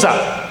 ¿a qué cosa?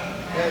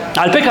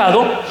 Al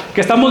pecado,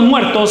 que estamos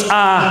muertos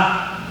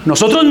a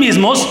nosotros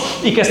mismos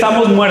y que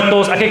estamos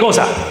muertos ¿a qué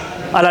cosa?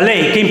 A la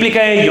ley. ¿Qué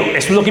implica ello?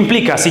 Eso es lo que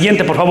implica.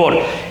 Siguiente, por favor.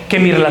 Que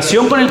mi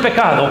relación con el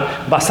pecado,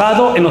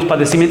 basado en los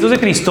padecimientos de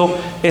Cristo,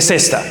 es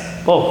esta.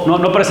 Oh, no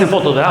aparecen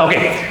fotos, ¿verdad? Ok.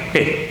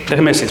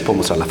 Déjenme ver si les puedo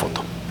mostrar la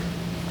foto.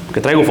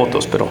 Que traigo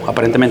fotos, pero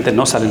aparentemente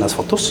no salen las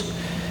fotos.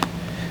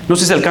 No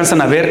sé si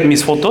alcanzan a ver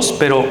mis fotos,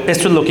 pero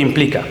esto es lo que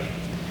implica.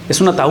 Es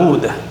un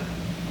ataúd.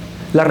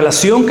 La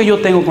relación que yo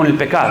tengo con el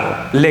pecado,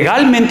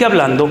 legalmente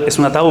hablando, es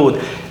un ataúd.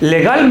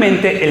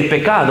 Legalmente el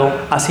pecado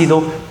ha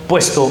sido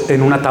puesto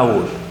en un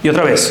ataúd. Y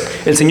otra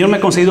vez, el Señor me ha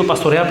concedido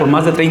pastorear por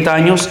más de 30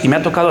 años y me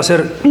ha tocado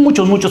hacer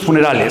muchos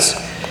funerales.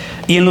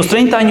 Y en los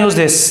 30 años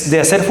de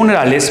hacer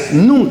funerales,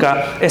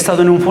 nunca he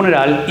estado en un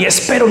funeral, y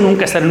espero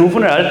nunca estar en un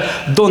funeral,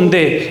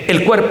 donde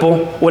el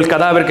cuerpo o el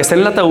cadáver que está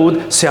en el ataúd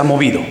se ha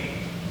movido.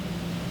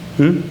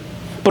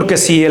 Porque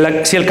si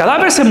el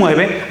cadáver se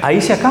mueve,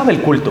 ahí se acaba el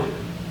culto.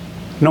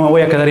 No me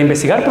voy a quedar a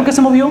investigar por qué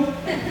se movió.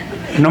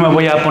 No me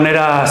voy a poner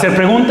a hacer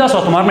preguntas o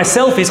a tomarme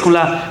selfies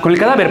con el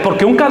cadáver.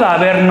 Porque un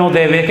cadáver no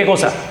debe, ¿qué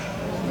cosa?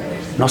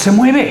 No se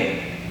mueve.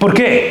 ¿Por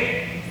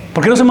qué?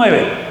 ¿Por qué no se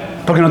mueve?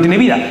 Porque no tiene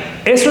vida.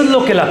 Eso es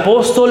lo que el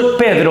apóstol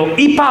Pedro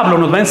y Pablo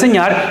nos va a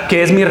enseñar,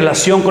 que es mi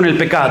relación con el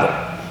pecado.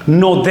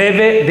 No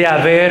debe de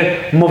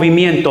haber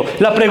movimiento.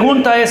 La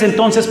pregunta es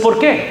entonces, ¿por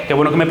qué? Qué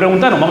bueno que me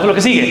preguntaron. Vamos a lo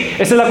que sigue.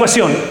 Esta es la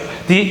cuestión.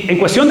 En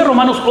cuestión de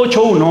Romanos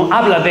 8:1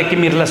 habla de que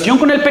mi relación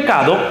con el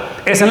pecado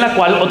es en la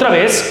cual, otra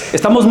vez,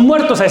 estamos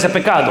muertos a ese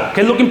pecado. ¿Qué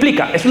es lo que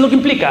implica? Eso es lo que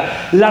implica.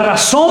 La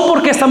razón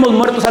por qué estamos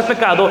muertos al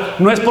pecado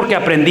no es porque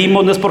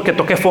aprendimos, no es porque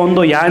toqué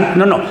fondo ya.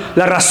 No.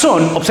 La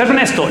razón, observen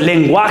esto,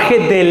 lenguaje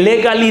de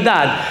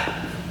legalidad.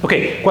 Ok,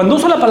 cuando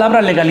uso la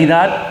palabra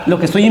legalidad, lo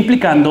que estoy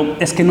implicando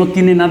es que no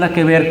tiene nada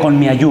que ver con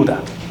mi ayuda.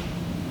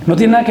 No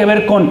tiene nada que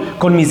ver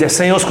con mis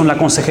deseos, con la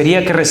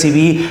consejería que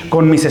recibí,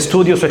 con mis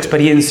estudios o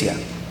experiencia.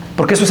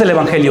 Porque eso es el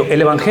Evangelio.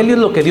 El Evangelio es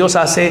lo que Dios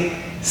hace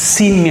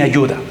sin mi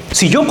ayuda.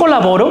 Si yo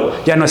colaboro,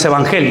 ya no es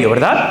Evangelio,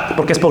 ¿verdad?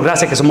 Porque es por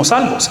gracia que somos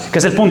salvos. ¿Qué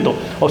es el punto?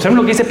 Observen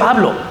lo que dice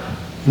Pablo.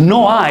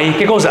 No hay,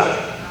 ¿qué cosa?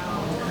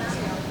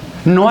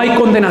 No hay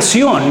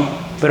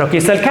condenación. Pero aquí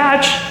está el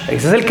catch.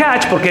 Ese es el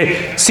catch,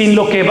 porque sin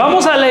lo que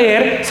vamos a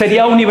leer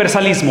sería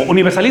universalismo.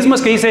 Universalismo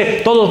es que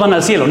dice todos van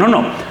al cielo.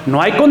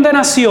 No hay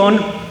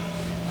condenación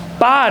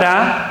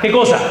para, ¿qué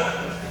cosa?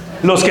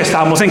 Los que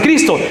estamos en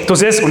Cristo.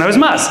 Entonces, una vez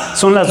más,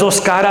 son las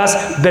dos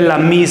caras de la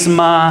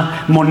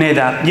misma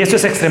moneda. Y esto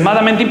es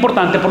extremadamente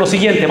importante por lo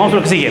siguiente. Vamos a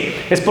lo que sigue.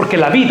 Es porque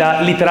la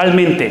vida,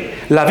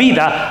 literalmente, la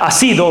vida ha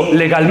sido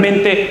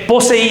legalmente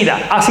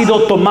poseída, ha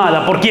sido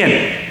tomada. ¿Por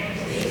quién?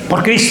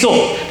 Por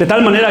Cristo. De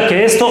tal manera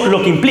que esto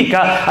lo que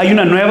implica, hay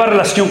una nueva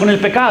relación con el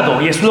pecado.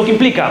 Y eso es lo que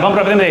implica. Vamos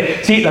a aprender.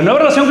 Sí, la nueva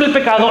relación con el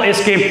pecado es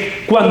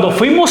que cuando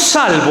fuimos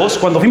salvos,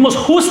 cuando fuimos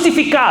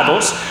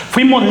justificados,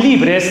 fuimos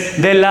libres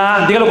de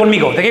la, dígalo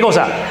conmigo, ¿de qué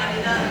cosa?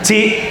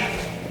 Sí,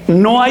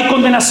 no hay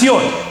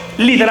condenación.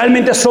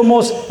 Literalmente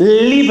somos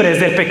libres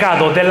del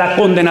pecado, de la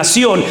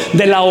condenación,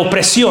 de la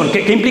opresión.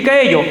 ¿Qué implica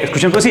ello?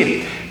 Escuchen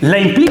decir. La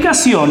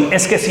implicación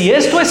es que si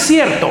esto es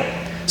cierto,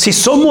 si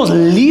somos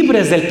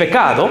libres del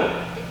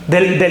pecado,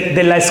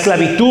 de la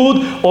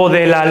esclavitud o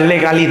de la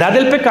legalidad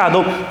del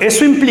pecado,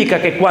 eso implica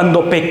que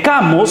cuando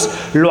pecamos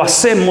lo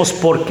hacemos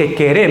porque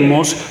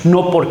queremos,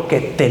 no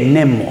porque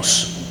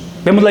tenemos.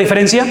 ¿Vemos la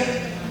diferencia?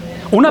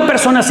 Una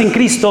persona sin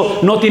Cristo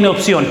no tiene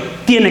opción,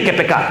 tiene que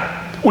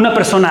pecar. Una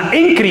persona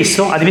en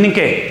Cristo, adivinen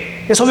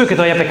qué, es obvio que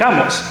todavía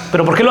pecamos,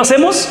 pero ¿por qué lo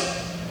hacemos?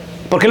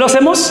 ¿Por qué lo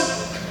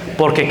hacemos?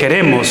 Porque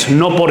queremos,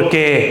 no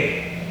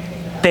porque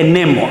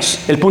tenemos.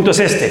 El punto es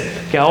este,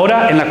 que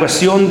ahora en la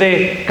cuestión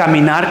de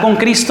caminar con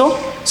Cristo,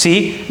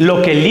 ¿sí?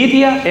 Lo que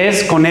lidia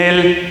es con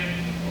él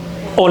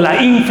o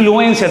la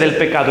influencia del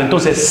pecado.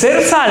 Entonces,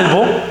 ser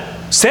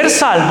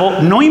salvo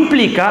no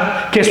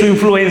implica que su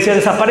influencia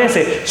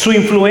desaparece. Su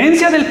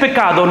influencia del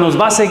pecado nos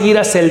va a seguir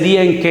hasta el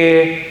día en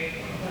que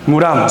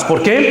muramos.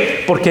 ¿Por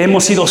qué? Porque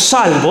hemos sido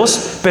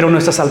salvos, pero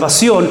nuestra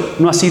salvación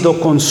no ha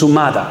sido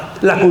consumada.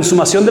 La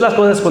consumación de las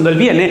cosas es cuando Él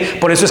viene.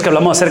 Por eso es que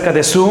hablamos acerca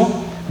de su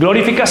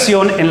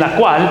glorificación, en la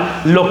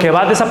cual lo que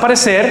va a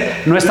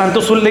desaparecer no es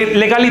tanto su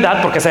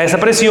legalidad, porque se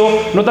desapareció,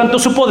 no tanto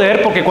su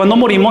poder, porque cuando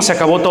morimos se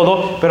acabó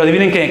todo. Pero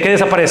adivinen qué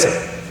desaparece.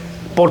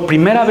 Por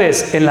primera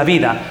vez en la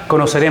vida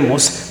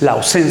conoceremos la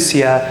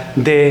ausencia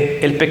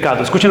del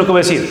pecado. Escuchen lo que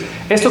voy a decir.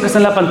 Esto que está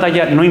en la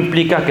pantalla no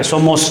implica que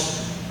somos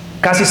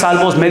Casi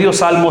salvos, medio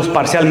salvos,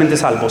 parcialmente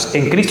salvos.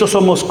 En Cristo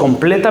somos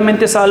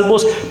completamente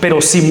salvos, pero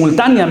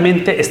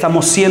simultáneamente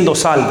estamos siendo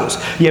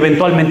salvos y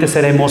eventualmente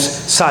seremos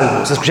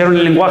salvos. ¿Escucharon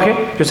el lenguaje?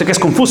 Yo sé que es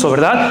confuso,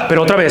 ¿verdad?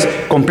 Pero otra vez,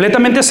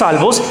 completamente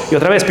salvos. Y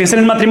otra vez, piensen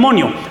en el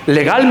matrimonio.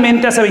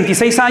 Legalmente hace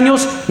 26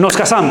 años nos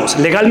casamos,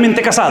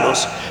 legalmente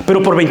casados,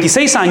 pero por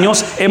 26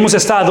 años hemos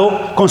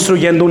estado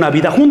construyendo una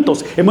vida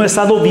juntos. Hemos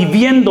estado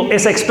viviendo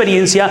esa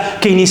experiencia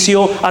que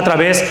inició a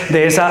través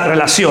de esa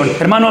relación.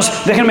 Hermanos,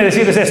 déjenme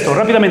decirles esto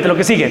rápidamente. Lo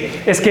que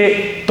sigue es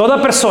que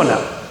toda persona,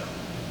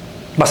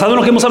 basado en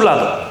lo que hemos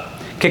hablado,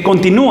 que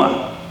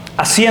continúa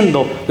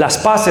haciendo las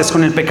paces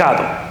con el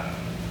pecado,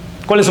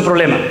 ¿cuál es su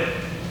problema?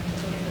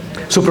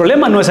 Su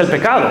problema no es el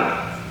pecado.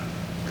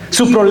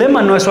 Su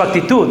problema no es su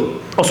actitud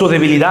o su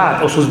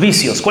debilidad o sus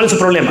vicios. ¿Cuál es su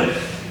problema?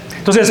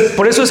 Entonces,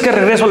 por eso es que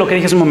regreso a lo que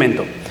dije hace un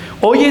momento.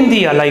 Hoy en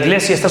día la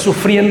iglesia está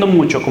sufriendo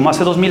mucho, como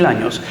hace 2000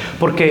 años,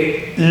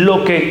 porque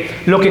lo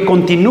que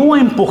continúa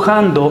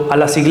empujando a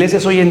las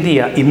iglesias hoy en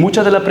día, y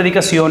mucha de la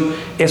predicación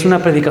es una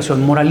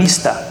predicación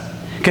moralista,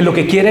 que lo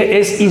que quiere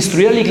es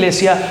instruir a la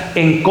iglesia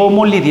en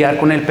cómo lidiar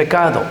con el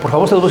pecado. Por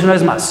favor, se lo voy a decir una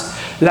vez más.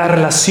 La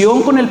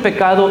relación con el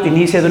pecado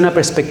inicia de una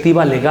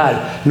perspectiva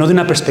legal, no de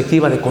una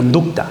perspectiva de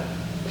conducta.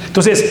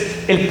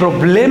 Entonces, el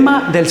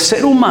problema del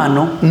ser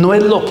humano no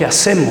es lo que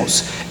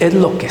hacemos, es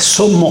lo que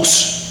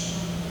somos.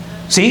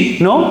 ¿Sí?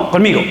 ¿No?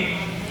 Conmigo.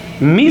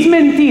 Mis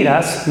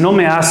mentiras no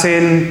me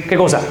hacen, ¿qué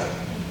cosa?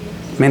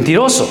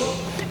 Mentiroso.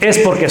 Es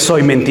porque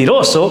soy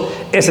mentiroso,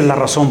 esa es la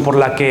razón por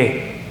la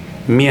que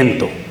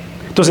miento.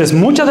 Entonces,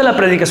 mucha de la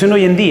predicación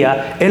hoy en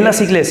día en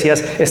las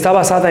iglesias está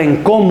basada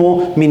en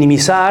cómo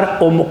minimizar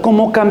o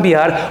cómo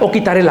cambiar o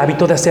quitar el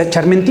hábito de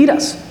echar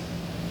mentiras.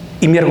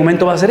 Y mi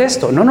argumento va a ser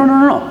esto.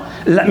 No.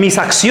 Mis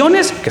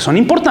acciones, que son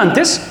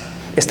importantes,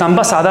 están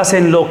basadas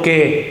en lo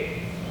que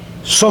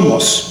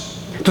somos.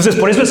 Entonces,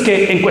 por eso es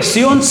que en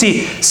cuestión,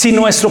 si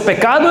nuestro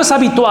pecado es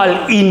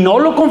habitual y no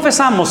lo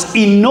confesamos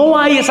y no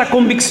hay esa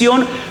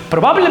convicción,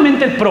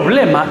 probablemente el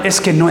problema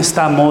es que no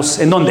estamos,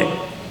 ¿en dónde?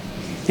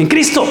 En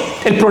Cristo.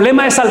 El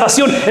problema es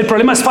salvación, el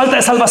problema es falta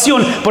de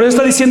salvación. Por eso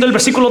está diciendo el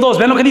versículo 2,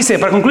 vean lo que dice,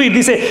 para concluir,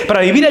 dice,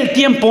 para vivir el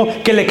tiempo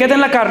que le queda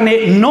en la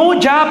carne, no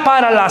ya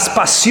para las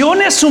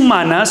pasiones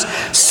humanas,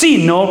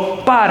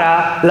 sino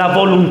para la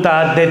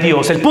voluntad de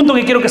Dios. El punto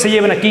que quiero que se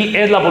lleven aquí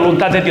es la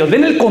voluntad de Dios.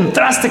 Ven el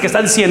contraste que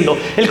está diciendo,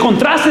 el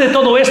contraste de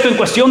todo esto en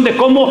cuestión de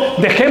cómo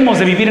dejemos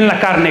de vivir en la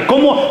carne,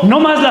 cómo no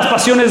más las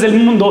pasiones del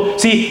mundo,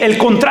 el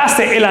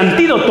contraste, el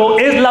antídoto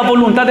es la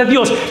voluntad de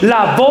Dios.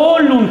 La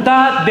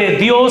voluntad de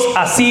Dios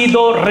ha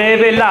sido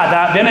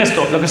revelada, vean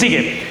esto, lo que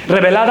sigue,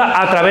 revelada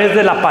a través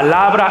de la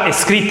palabra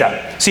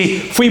escrita.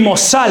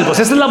 Fuimos salvos,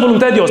 esa es la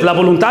voluntad de Dios. La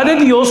voluntad de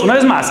Dios, una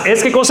vez más,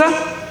 ¿es qué cosa?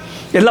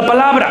 Es la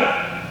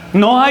palabra.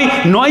 No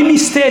hay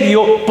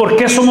misterio por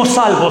qué somos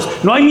salvos.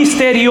 No hay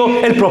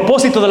misterio el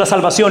propósito de la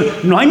salvación.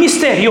 No hay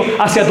misterio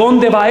hacia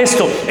dónde va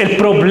esto. El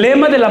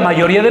problema de la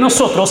mayoría de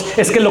nosotros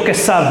es que lo que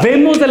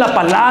sabemos de la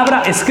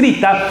palabra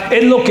escrita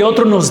es lo que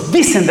otros nos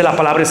dicen de la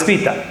palabra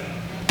escrita.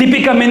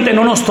 Típicamente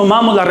no nos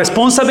tomamos la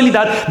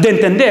responsabilidad de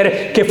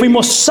entender que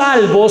fuimos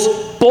salvos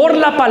por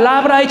la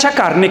palabra hecha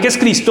carne, que es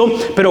Cristo,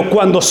 pero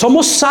cuando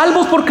somos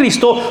salvos por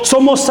Cristo,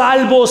 somos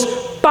salvos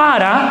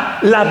para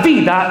la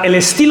vida, el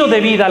estilo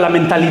de vida, la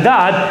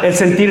mentalidad, el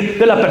sentir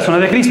de la persona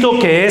de Cristo,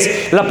 que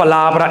es la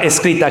palabra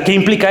escrita. ¿Qué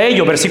implica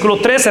ello? Versículo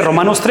 13,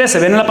 Romanos 13,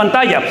 ven en la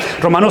pantalla.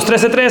 Romanos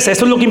 13:13,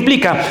 esto es lo que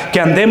implica,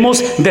 que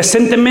andemos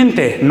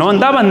decentemente. No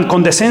andaban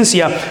con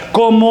decencia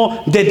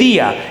como de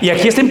día. Y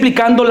aquí está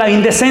implicando la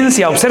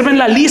indecencia. Observen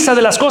la lista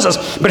de las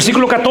cosas.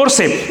 Versículo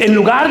 14, en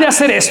lugar de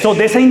hacer esto,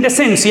 de esa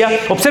indecencia,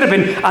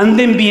 observen,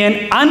 anden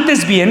bien,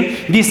 antes bien,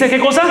 dice ¿qué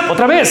cosa?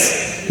 Otra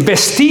vez,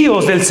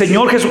 vestidos del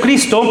Señor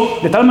Jesucristo,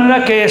 de tal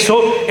manera que eso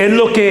es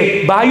lo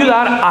que va a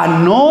ayudar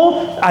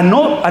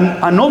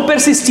a no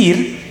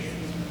persistir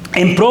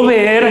en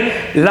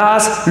proveer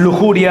las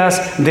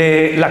lujurias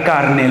de la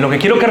carne. Lo que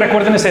quiero que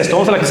recuerden es esto,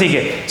 vamos a la que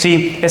sigue.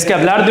 Es que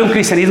hablar de un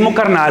cristianismo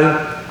carnal,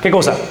 ¿qué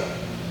cosa?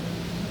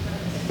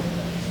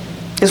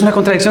 Es una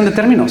contradicción de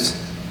términos.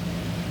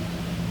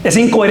 Es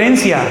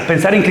incoherencia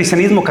pensar en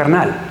cristianismo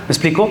carnal. ¿Me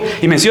explico?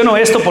 Y menciono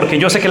esto porque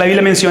yo sé que la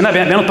Biblia menciona,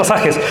 vean los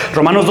pasajes,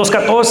 Romanos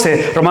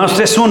 2:14, Romanos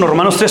 3:1,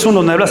 Romanos 3:1,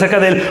 donde habla acerca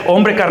del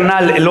hombre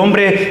carnal, el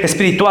hombre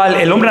espiritual,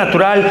 el hombre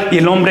natural y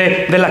el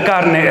hombre de la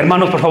carne.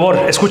 Hermanos, por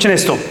favor, escuchen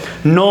esto.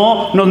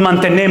 No nos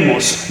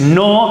mantenemos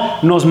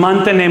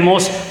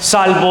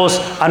salvos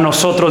a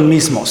nosotros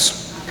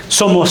mismos.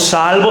 Somos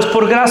salvos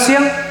por gracia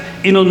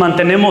y nos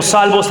mantenemos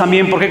salvos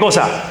también, ¿por qué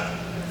cosa?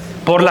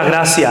 Por la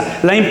gracia.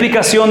 La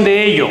implicación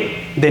de ello,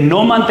 de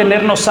no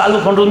mantenernos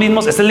salvos por nosotros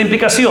mismos, esta es la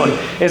implicación,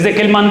 es de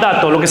que el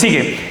mandato, lo que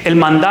sigue, el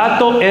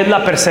mandato es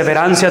la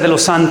perseverancia de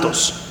los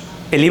santos.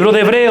 El libro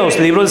de Hebreos,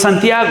 el libro de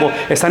Santiago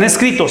están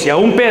escritos, y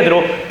aún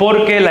Pedro,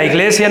 porque la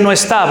iglesia no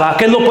estaba.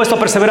 ¿Qué es lo opuesto a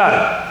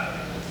perseverar?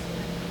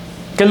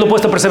 ¿Qué es lo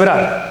opuesto a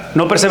perseverar?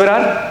 ¿No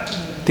perseverar?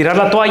 ¿Tirar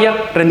la toalla?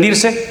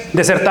 ¿Rendirse?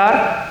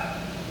 ¿Desertar?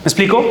 ¿Me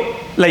explico?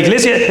 La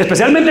iglesia,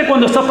 especialmente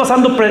cuando está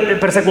pasando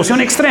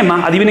persecución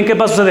extrema, adivinen qué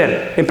va a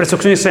suceder en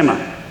persecución extrema.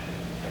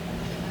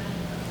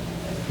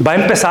 Va a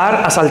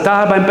empezar a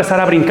saltar, va a empezar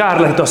a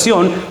brincar la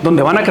situación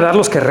donde van a quedar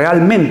los que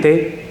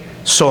realmente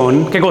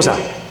son, ¿qué cosa?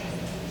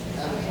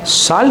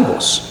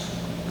 Salvos.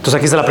 Entonces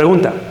aquí está la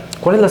pregunta.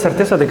 ¿Cuál es la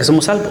certeza de que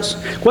somos salvos?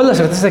 ¿Cuál es la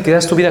certeza de que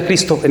das tu vida a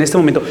Cristo en este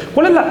momento?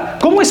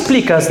 ¿Cómo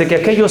explicas de que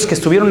aquellos que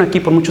estuvieron aquí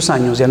por muchos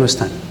años ya no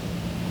están?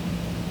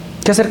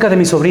 ¿Qué acerca de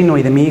mi sobrino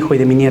y de mi hijo y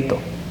de mi nieto?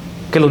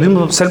 ¿Que los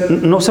mismos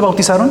no se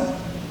bautizaron?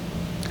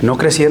 ¿No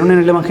crecieron en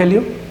el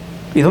Evangelio?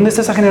 ¿Y dónde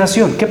está esa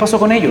generación? ¿Qué pasó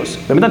con ellos?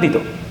 Ven tantito.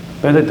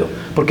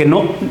 Porque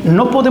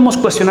no podemos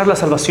cuestionar la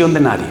salvación de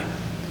nadie.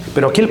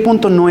 Pero aquí el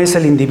punto no es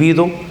el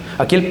individuo.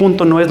 Aquí el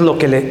punto no es lo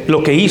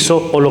que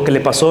hizo o lo que le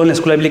pasó en la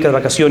escuela bíblica de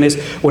vacaciones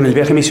o en el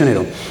viaje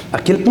misionero.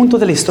 Aquí el punto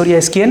de la historia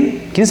es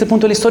 ¿quién? ¿Quién es el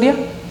punto de la historia?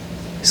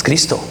 Es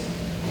Cristo.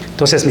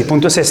 Entonces mi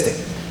punto es este,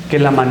 que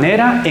la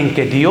manera en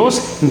que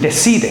Dios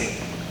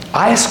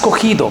ha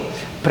escogido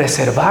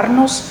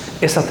preservarnos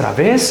es a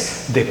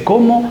través de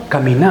cómo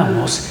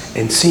caminamos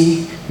en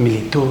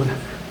similitud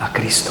a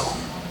Cristo.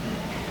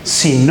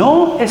 Si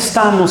no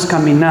estamos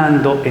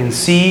caminando en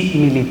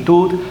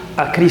similitud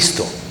a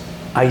Cristo,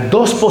 hay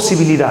dos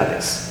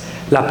posibilidades.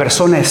 La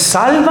persona es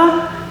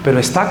salva, pero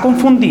está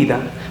confundida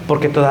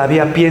porque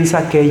todavía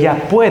piensa que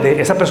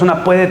esa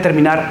persona puede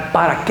determinar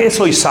para qué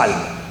soy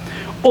salvo.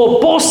 O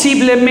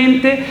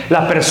posiblemente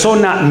la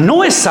persona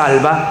no es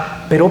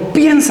salva, pero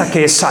piensa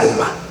que es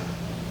salva.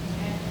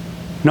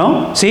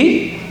 ¿No?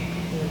 ¿Sí?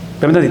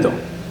 Pero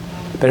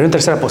hay una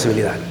tercera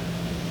posibilidad.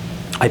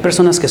 Hay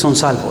personas que son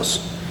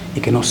salvos y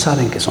que no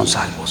saben que son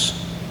salvos.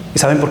 ¿Y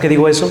saben por qué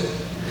digo eso?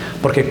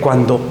 Porque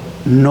cuando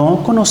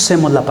no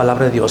conocemos la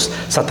palabra de Dios,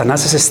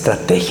 Satanás es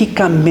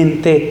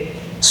estratégicamente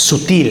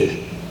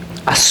sutil,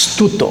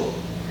 astuto,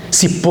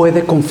 si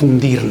puede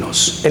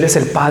confundirnos. Él es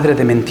el padre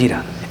de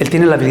mentira. Él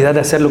tiene la habilidad de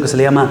hacer lo que se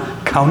le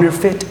llama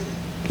counterfeit,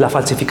 la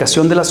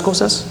falsificación de las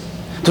cosas.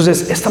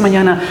 Entonces, esta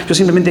mañana yo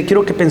simplemente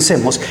quiero que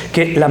pensemos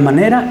que la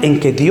manera en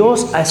que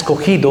Dios ha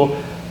escogido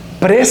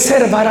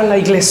preservar a la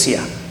iglesia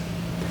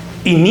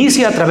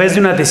inicia a través de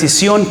una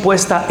decisión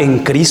puesta en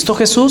Cristo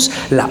Jesús,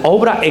 la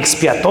obra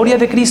expiatoria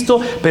de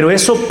Cristo, pero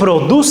eso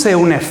produce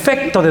un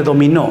efecto de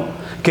dominó,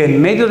 que en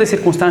medio de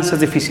circunstancias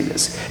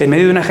difíciles, en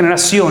medio de una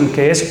generación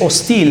que es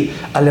hostil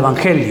al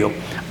Evangelio,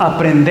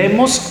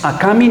 aprendemos a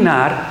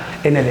caminar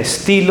en el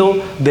estilo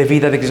de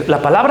vida de Cristo.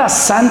 La palabra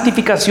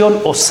santificación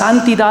o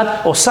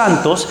santidad o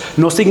santos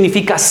no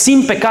significa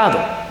sin pecado,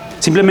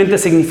 simplemente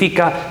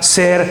significa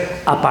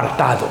ser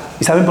apartado.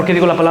 ¿Y saben por qué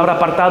digo la palabra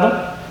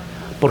apartado?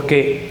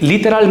 Porque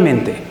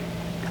literalmente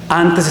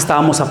antes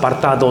estábamos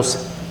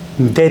apartados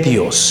de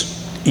Dios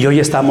y hoy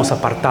estamos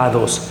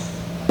apartados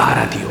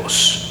para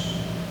Dios.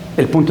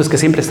 El punto es que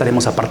siempre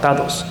estaremos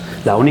apartados.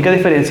 La única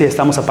diferencia es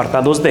estamos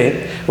apartados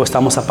de o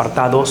estamos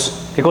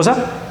apartados, ¿qué cosa?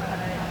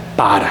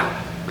 Para.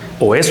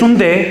 O es un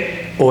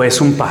de o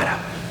es un para.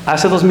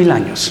 Hace 2000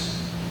 años,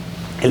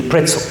 el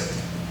pretzel.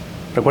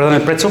 ¿Recuerdan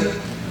el pretzel?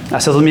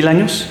 Hace 2000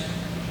 años.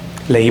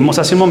 Leímos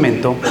hace un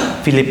momento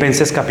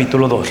Filipenses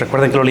capítulo 2.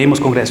 ¿Recuerdan que lo leímos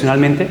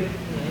congregacionalmente?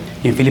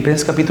 Y en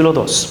Filipenses capítulo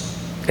 2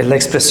 es la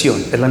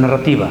expresión, es la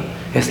narrativa,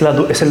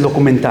 es el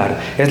documentar,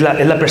 es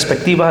la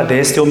perspectiva de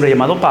este hombre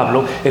llamado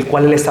Pablo, el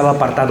cual él estaba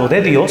apartado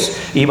de Dios,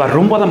 iba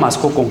rumbo a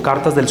Damasco con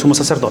cartas del sumo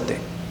sacerdote.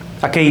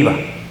 ¿A qué iba?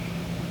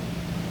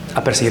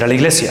 A perseguir a la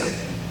iglesia.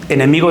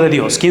 Enemigo de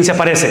Dios. ¿Quién se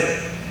aparece?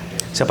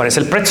 Se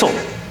aparece el pretzel.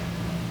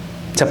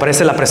 Se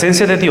aparece la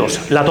presencia de Dios,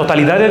 la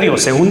totalidad de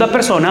Dios, segunda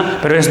persona,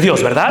 pero es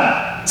Dios,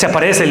 ¿verdad? Se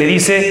aparece, le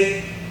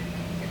dice: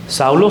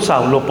 Saulo,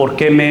 Saulo, ¿por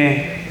qué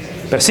me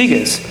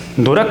persigues?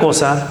 Dura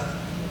cosa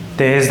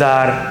te es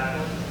dar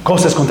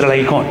cosas contra el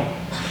aguijón.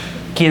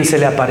 Quien se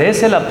le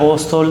aparece al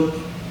apóstol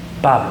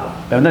Pablo,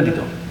 vean un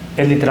tantito,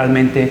 es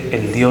literalmente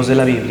el Dios de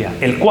la Biblia,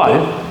 el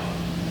cual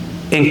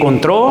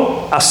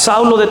encontró a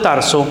Saulo de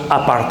Tarso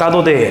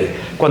apartado de él.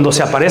 Cuando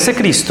se aparece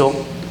Cristo,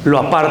 lo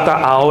aparta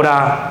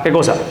ahora, ¿qué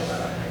cosa?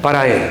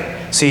 Para él.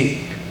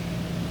 Sí.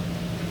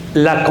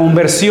 La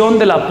conversión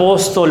del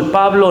apóstol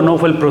Pablo no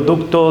fue el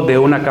producto de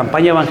una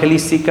campaña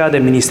evangelística de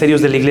ministerios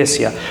de la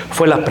iglesia,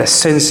 fue la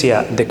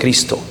presencia de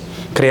Cristo,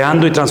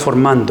 creando y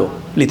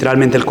transformando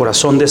literalmente el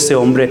corazón de este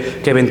hombre,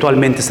 que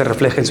eventualmente se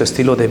refleja en su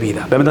estilo de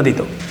vida. Vean un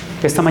tantito.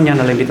 Esta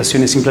mañana la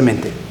invitación es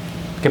simplemente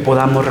que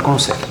podamos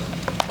reconocer,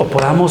 o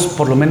podamos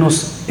por lo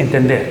menos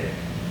entender,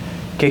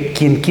 que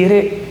quien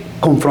quiere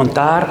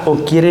confrontar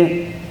o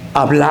quiere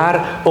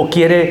hablar o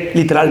quiere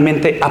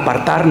literalmente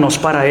apartarnos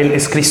para él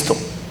es Cristo.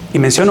 Y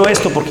menciono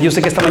esto porque yo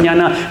sé que esta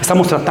mañana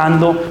estamos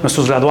tratando,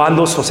 nuestros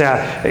graduandos, o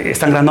sea,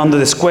 están graduando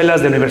de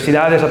escuelas, de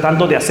universidades,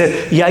 tratando de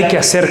hacer, y hay que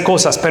hacer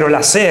cosas, pero el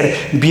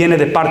hacer viene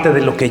de parte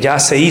de lo que ya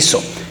se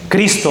hizo.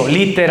 Cristo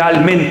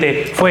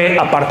literalmente fue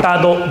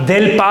apartado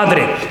del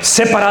Padre,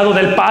 separado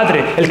del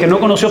Padre. El que no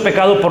conoció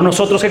pecado por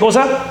nosotros, ¿qué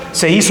cosa?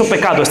 Se hizo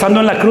pecado. Estando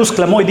en la cruz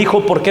clamó y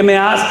dijo: ¿por qué me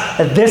has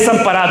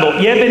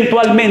desamparado? Y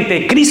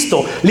eventualmente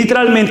Cristo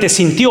literalmente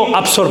sintió,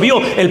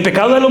 absorbió el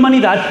pecado de la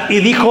humanidad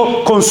y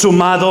dijo: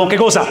 consumado, ¿qué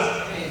cosa?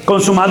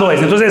 consumado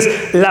es.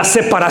 Entonces, la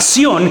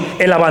separación,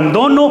 el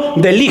abandono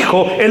del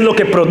Hijo es lo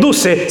que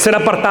produce ser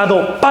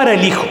apartado para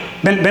el Hijo.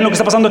 ¿Ven lo que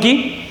está pasando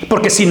aquí?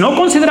 Porque si no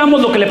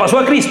consideramos lo que le pasó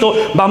a Cristo,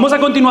 vamos a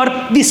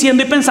continuar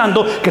diciendo y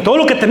pensando que todo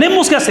lo que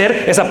tenemos que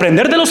hacer es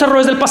aprender de los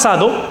errores del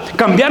pasado,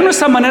 cambiar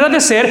nuestra manera de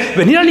ser,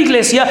 venir a la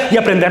iglesia y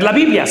aprender la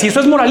Biblia. Si eso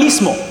es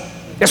moralismo.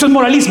 Eso es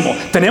moralismo.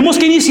 Tenemos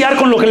que iniciar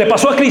con lo que le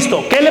pasó a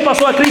Cristo. ¿Qué le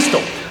pasó a Cristo?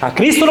 A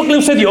Cristo lo que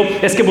le sucedió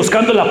es que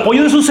buscando el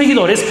apoyo de sus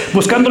seguidores,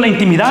 buscando la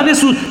intimidad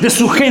de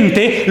su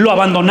gente, lo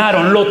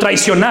abandonaron, lo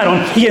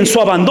traicionaron, y en su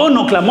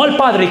abandono clamó al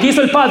Padre. ¿Qué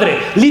hizo el Padre?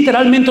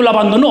 Literalmente lo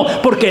abandonó,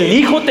 porque el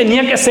Hijo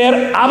tenía que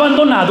ser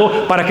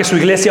abandonado para que su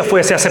iglesia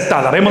fuese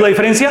aceptada. ¿Vemos la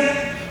diferencia?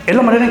 Es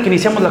la manera en que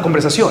iniciamos la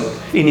conversación.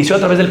 Inició a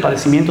través del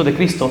padecimiento de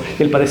Cristo,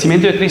 y el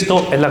padecimiento de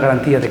Cristo es la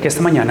garantía de que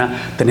esta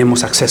mañana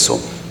tenemos acceso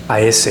a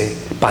ese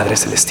Padre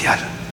Celestial.